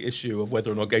from the issue of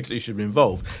whether or not gay should be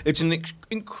involved. It's an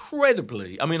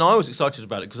incredibly... I mean, I was excited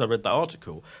about it because I read that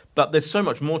article, but there's so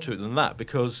much more to it than that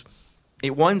because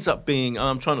it winds up being...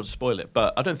 I'm trying not to spoil it,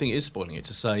 but I don't think it is spoiling it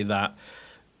to say that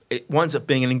it winds up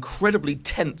being an incredibly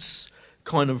tense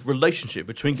kind of relationship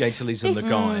between Gay Talese and the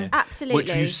guy. Absolutely.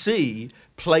 Which you see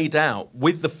played out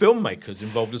with the filmmakers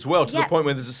involved as well, to the point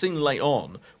where there's a scene late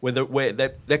on where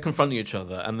they're confronting each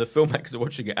other and the filmmakers are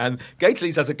watching it and Gay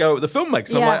Talese has a go at the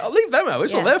filmmakers. I'm like, I'll leave them out,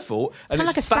 it's not their fault. It's kind of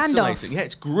like a fascinating. standoff. Yeah,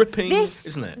 it's gripping,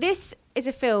 isn't it? This is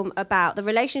a film about the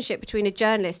relationship between a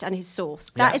journalist and his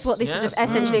source. That is what this is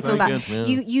essentially a film about.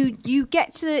 Good, you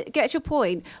get to your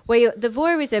point where the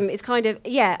voyeurism is kind of,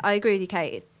 I agree with you,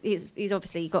 Kate. He's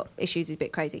obviously got issues. He's a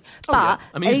bit crazy. But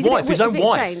I mean, his own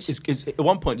wife strange. is at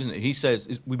one point, isn't it? He says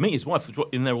we meet his wife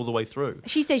in there all the way through.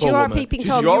 She says, "You are a peeping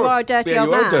Tom. You are a dirty old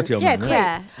man." You are a dirty old man.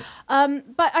 Yeah.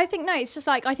 But I think it's just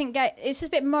like it's just a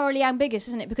bit morally ambiguous,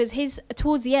 isn't it? Because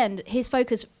towards the end, his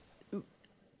focus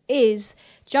is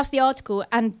just the article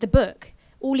and the book.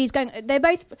 All he's going, they're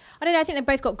both. I don't know. I think they've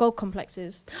both got God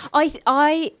complexes.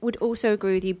 I would also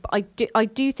agree with you. But I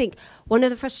do think one of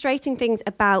the frustrating things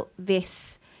about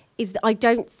this is that I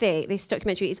don't think this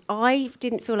documentary is. I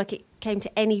didn't feel like it came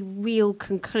to any real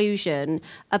conclusion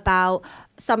about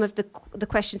some of the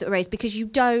questions that were raised because you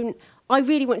don't. I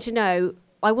really want to know.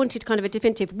 I wanted kind of a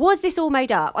definitive. Was this all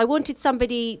made up? I wanted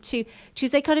somebody to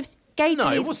choose. They kind of gay to.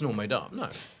 No, it wasn't all made up. No.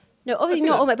 No, obviously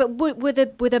not all, but were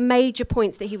the major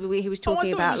points that he was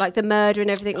talking about, like the murder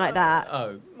and everything like that?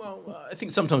 I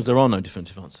think sometimes there are no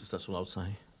definitive answers. That's what I would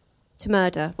say. To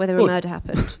murder, whether a murder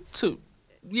happened.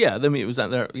 I mean, it was out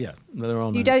there. Yeah, there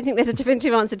are. You don't think there's a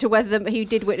definitive answer to whether he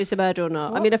did witness a murder or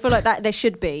not? What? I mean, I feel like that there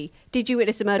should be. Did you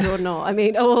witness a murder or not? I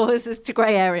mean, it's a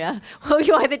grey area. Well,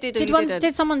 you either did or you didn't.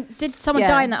 Did someone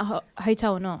die in that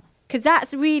hotel or not? Because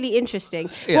that's really interesting.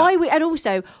 Yeah. Why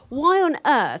on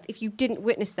earth, if you didn't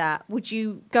witness that, would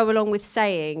you go along with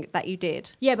saying that you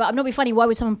did? Yeah, but I'm not being funny. Why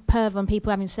would someone perv on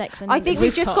people having sex? I think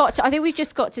we've just got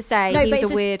to say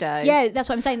he's a weirdo. Yeah, that's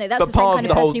what I'm saying. Though that's the same kind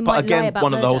of person who might lie about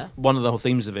murder. One of the whole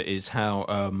themes of it is how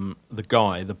the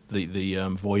guy, the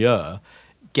voyeur,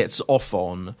 gets off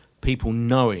on people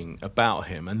knowing about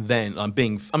him, and then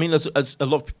as a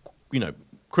lot of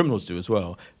criminals do as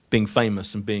well. Being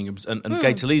famous and Gay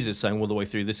Talese is saying all the way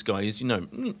through, this guy is,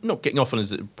 not getting off on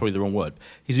is probably the wrong word.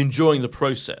 He's enjoying the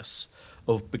process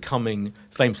of becoming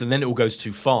famous, and then it all goes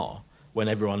too far when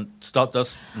everyone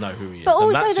does know who he is.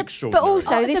 And that's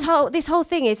extraordinary. This whole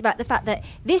thing is about the fact that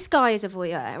this guy is a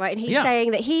voyeur, right? And he's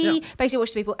saying that he basically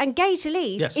watches people. And Gay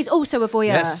Talese is also a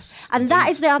voyeur. Yes, and that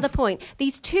is the other point.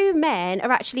 These two men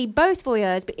are actually both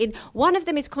voyeurs, but one of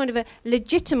them is kind of a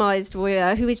legitimised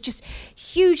voyeur who is just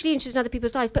hugely interested in other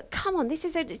people's lives. But come on, this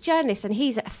is a journalist, and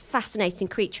he's a fascinating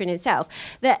creature in himself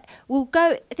that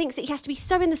thinks that he has to be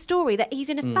so in the story that he's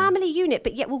in a family unit,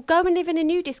 but yet will go and live in a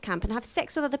nudist camp and have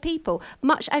sex with other people.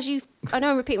 Much as I know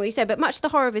I'm repeating what you said, but much to the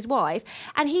horror of his wife.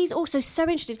 And he's also so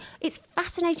interested. It's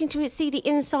fascinating to see the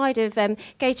inside of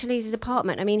Gay Talese's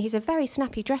apartment. I mean, he's a very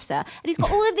snappy dresser, and he's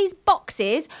got all of these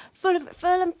boxes full of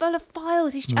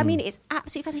files. I mean, it's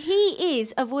absolutely fascinating. He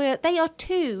is a voyeur. They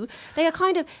are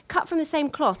kind of cut from the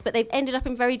same cloth, but they've ended up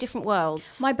in very different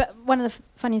worlds. But one of the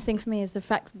funniest things for me is the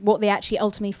fact what they actually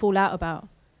ultimately fall out about.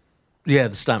 Yeah,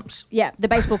 the stamps. Yeah, the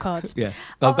baseball cards.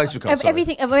 Baseball cards.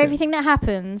 Everything that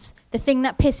happens, the thing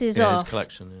that pisses off. His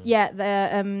collection.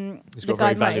 The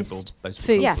guy most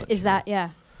food is that his baseball cards. Yeah.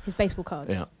 His baseball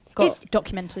cards. Yeah. got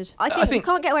documented. I think we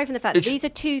can't get away from the fact that these are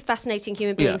two fascinating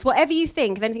human beings. Whatever you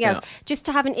think of anything else, just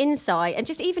to have an insight and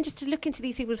just to look into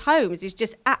these people's homes is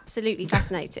just absolutely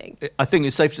fascinating. I think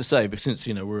it's safe to say, because since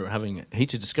we're having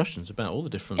heated discussions about all the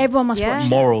different Everyone must watch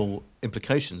moral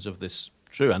implications of this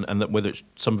true, and that whether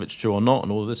some of it's true or not,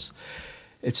 and all of this,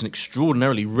 it's an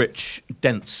extraordinarily rich,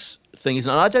 dense thing, isn't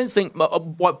it? And I don't think what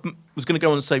I was going to go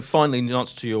on and say finally in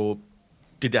answer to your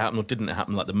did it happen or didn't it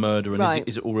happen, like the murder, and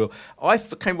is it all real? I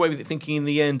came away with it thinking in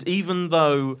the end, even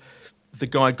though the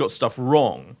guy got stuff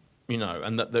wrong,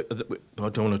 and that I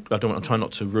don't want to try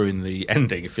not to ruin the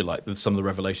ending, if you like, that some of the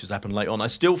revelations happened later on. I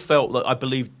still felt that I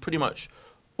believed pretty much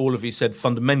all of you said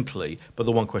fundamentally, but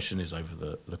the one question is over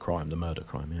the crime, the murder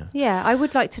crime, Yeah, I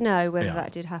would like to know whether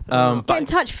that did happen or not. Get in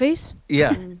touch, Foos.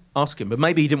 Yeah, ask him. But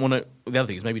maybe he didn't want to... The other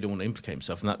thing is maybe he didn't want to implicate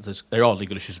himself, and there are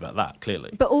legal issues about that,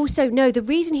 clearly. But also, no, the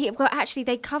reason actually,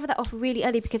 they cover that off really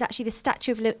early because actually the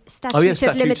statute of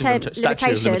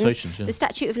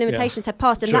limitations had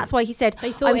passed, and that's why he said,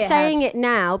 I'm saying it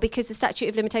now because the statute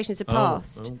of limitations had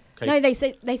passed. Okay. No, they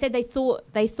said they thought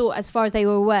as far as they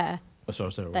were aware. As far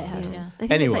as they were aware. They had, I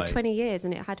think it's like 20 years,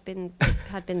 and it had been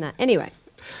that. Anyway.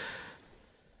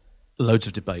 Loads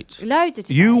of debate.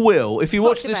 You will, if you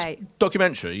watch this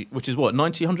documentary, which is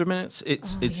 90, 100 minutes, you're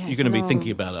going to be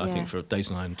thinking about it, I think, for days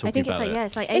and nights, talking about it.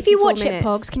 It's like if you watch it,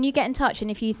 Pogs, can you get in touch?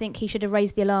 And if you think he should have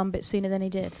raised the alarm a bit sooner than he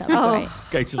did, that would be great.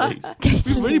 Gay to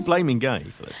Leeds. You're really blaming Gay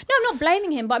for this. No, I'm not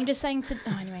blaming him, but I'm just saying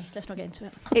anyway, let's not get into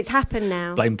it. It's happened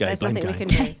now. Blame Gay, There's nothing we can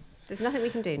do. There's nothing we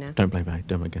can do now. Don't blame Gay.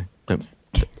 Don't blame Gay.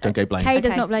 Don't Gay blame. Kay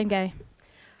does not blame Gay.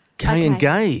 Kay and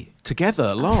Gay together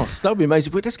at last. That would be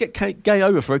amazing. Let's get Gay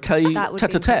over for a Kay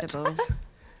tete-a-tete.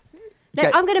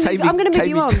 I'm going to move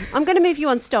you on. I'm going to move you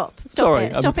on. Stop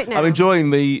it now. I'm enjoying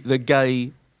the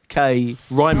Gay Kay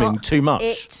rhyming too much.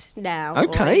 It now.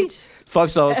 Okay. Right.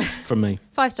 5 stars from me.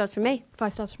 5 stars from me.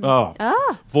 5 stars from me.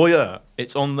 Voyeur.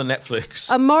 It's on the Netflix.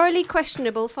 A morally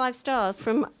questionable 5 stars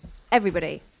from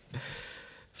everybody.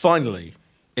 Finally.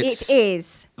 It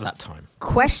is that time.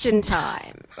 Question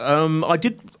time. I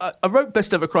wrote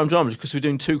best ever crime dramas because we're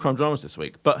doing 2 crime dramas this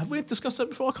week. But have we discussed that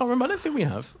before? I can't remember. I don't think we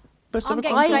have. I'm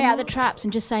getting straight out of the traps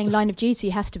and just saying Line of Duty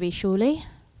has to be, surely.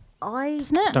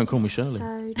 Isn't it? Don't call me Shirley.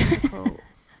 So difficult.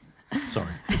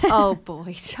 Sorry. Oh, boy.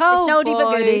 It's an oldie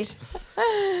but goodie.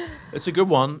 It's a good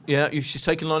one. Yeah, she's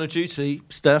taken Line of Duty.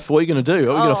 Steph, what are you going to do?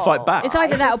 Are we going to fight back? It's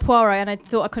either that or Poirot, and I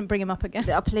thought I couldn't bring him up again.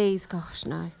 Please, gosh,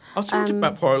 no. I was talking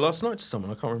about Poirot last night to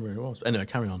someone. I can't remember who it was. But anyway,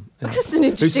 carry on. Anyway. That's an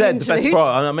interesting Who said the best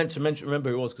Poirot? I meant to remember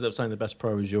who it was because they were saying the best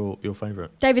Poirot is your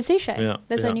favourite. David Suchet. Yeah.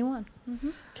 There's only one.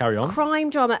 Mm-hmm. Carry on. Crime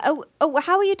drama. Oh,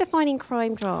 how are you defining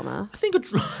crime drama? I think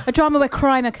a drama where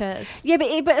crime occurs. Yeah, but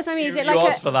I mean, is it like you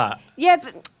asked for that? Yeah,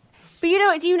 but do you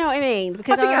know what I mean?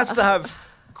 Because I think it has to have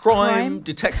crime,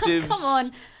 detectives, come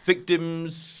on,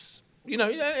 victims.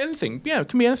 Anything. Yeah, it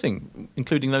can be anything,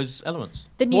 including those elements.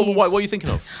 The news. What are you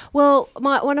thinking of? Well,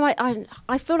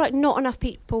 I feel like not enough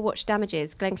people watch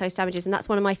Damages, Glenn Close Damages, and that's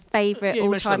one of my favourite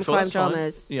all-time crime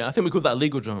dramas. Yeah, I think we called that a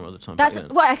legal drama at the time.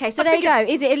 Okay. So there you go.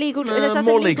 Is it illegal?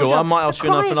 More legal. I might ask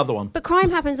you for another one. But crime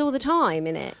happens all the time,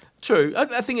 innit? True.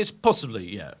 I think it's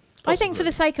possibly. I think for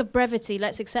the sake of brevity,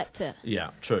 let's accept it. Yeah.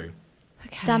 True.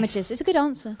 Okay. Damages. It's a good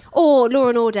answer. Or Law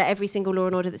and Order, every single Law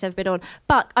and Order that's ever been on.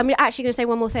 But I'm actually going to say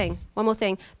one more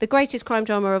thing. The greatest crime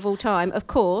drama of all time, of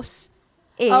course,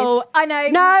 is... Oh, I know.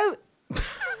 No!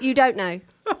 You don't know.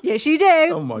 Yes, you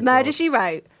do. Oh, my God. Murder, She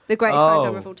Wrote. The greatest crime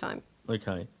drama of all time.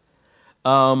 Okay.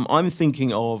 I'm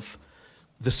thinking of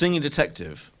The Singing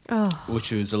Detective,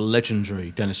 which was a legendary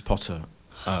Dennis Potter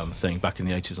thing back in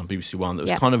the 80s on BBC One that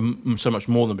was kind of so much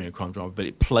more than being a crime drama, but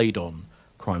it played on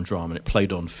crime drama and it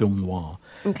played on film noir.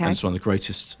 Okay. And it's one of the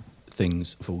greatest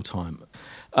things of all time.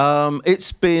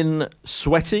 It's been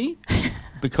sweaty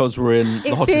because we're in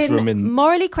the hottest room in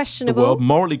morally questionable. The world.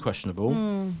 Morally questionable.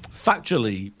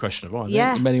 Factually questionable, I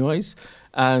think, in many ways.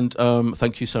 And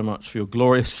thank you so much for your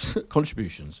glorious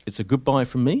contributions. It's a goodbye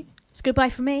from me. It's goodbye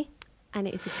from me. And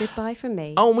it is a goodbye from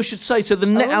me. Oh, and we should say, so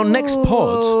our next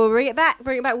pod... Bring it back.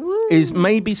 Woo. ...is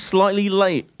maybe slightly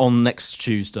late on next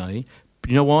Tuesday. But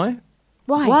you know why?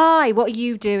 Why? What are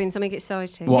you doing? Something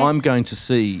exciting? Well, I'm going to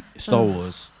see Star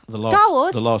Wars, The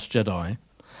Last Jedi,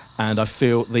 and I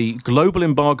feel the global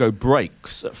embargo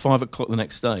breaks at 5 o'clock the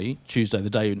next day, Tuesday, the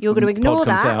day you're going to ignore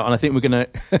comes out, and I think we're going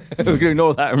to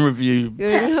ignore that and review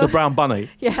The Brown Bunny.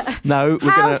 Yeah. No, we're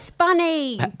House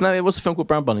Bunny. No, it was a film called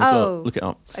Brown Bunny. So look it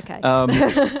up. Okay.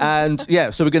 And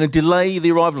so we're going to delay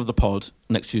the arrival of the pod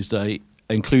next Tuesday,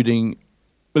 including.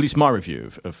 At least my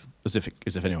review of as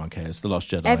if anyone cares, The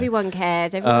Last Jedi. Everyone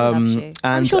cares. Everyone loves you. And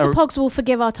I'm sure the Pogs will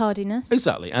forgive our tardiness.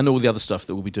 Exactly, and all the other stuff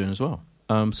that we'll be doing as well.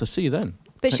 So see you then.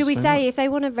 But should we very say much. if they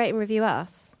want to rate and review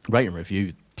us? Rate and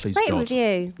review, please, Rate God. and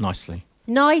review. Nicely.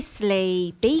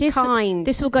 Nicely. Be kind.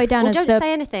 This will go down Or as don't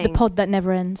say anything. the pod that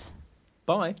never ends.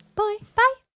 Bye. Bye. Bye.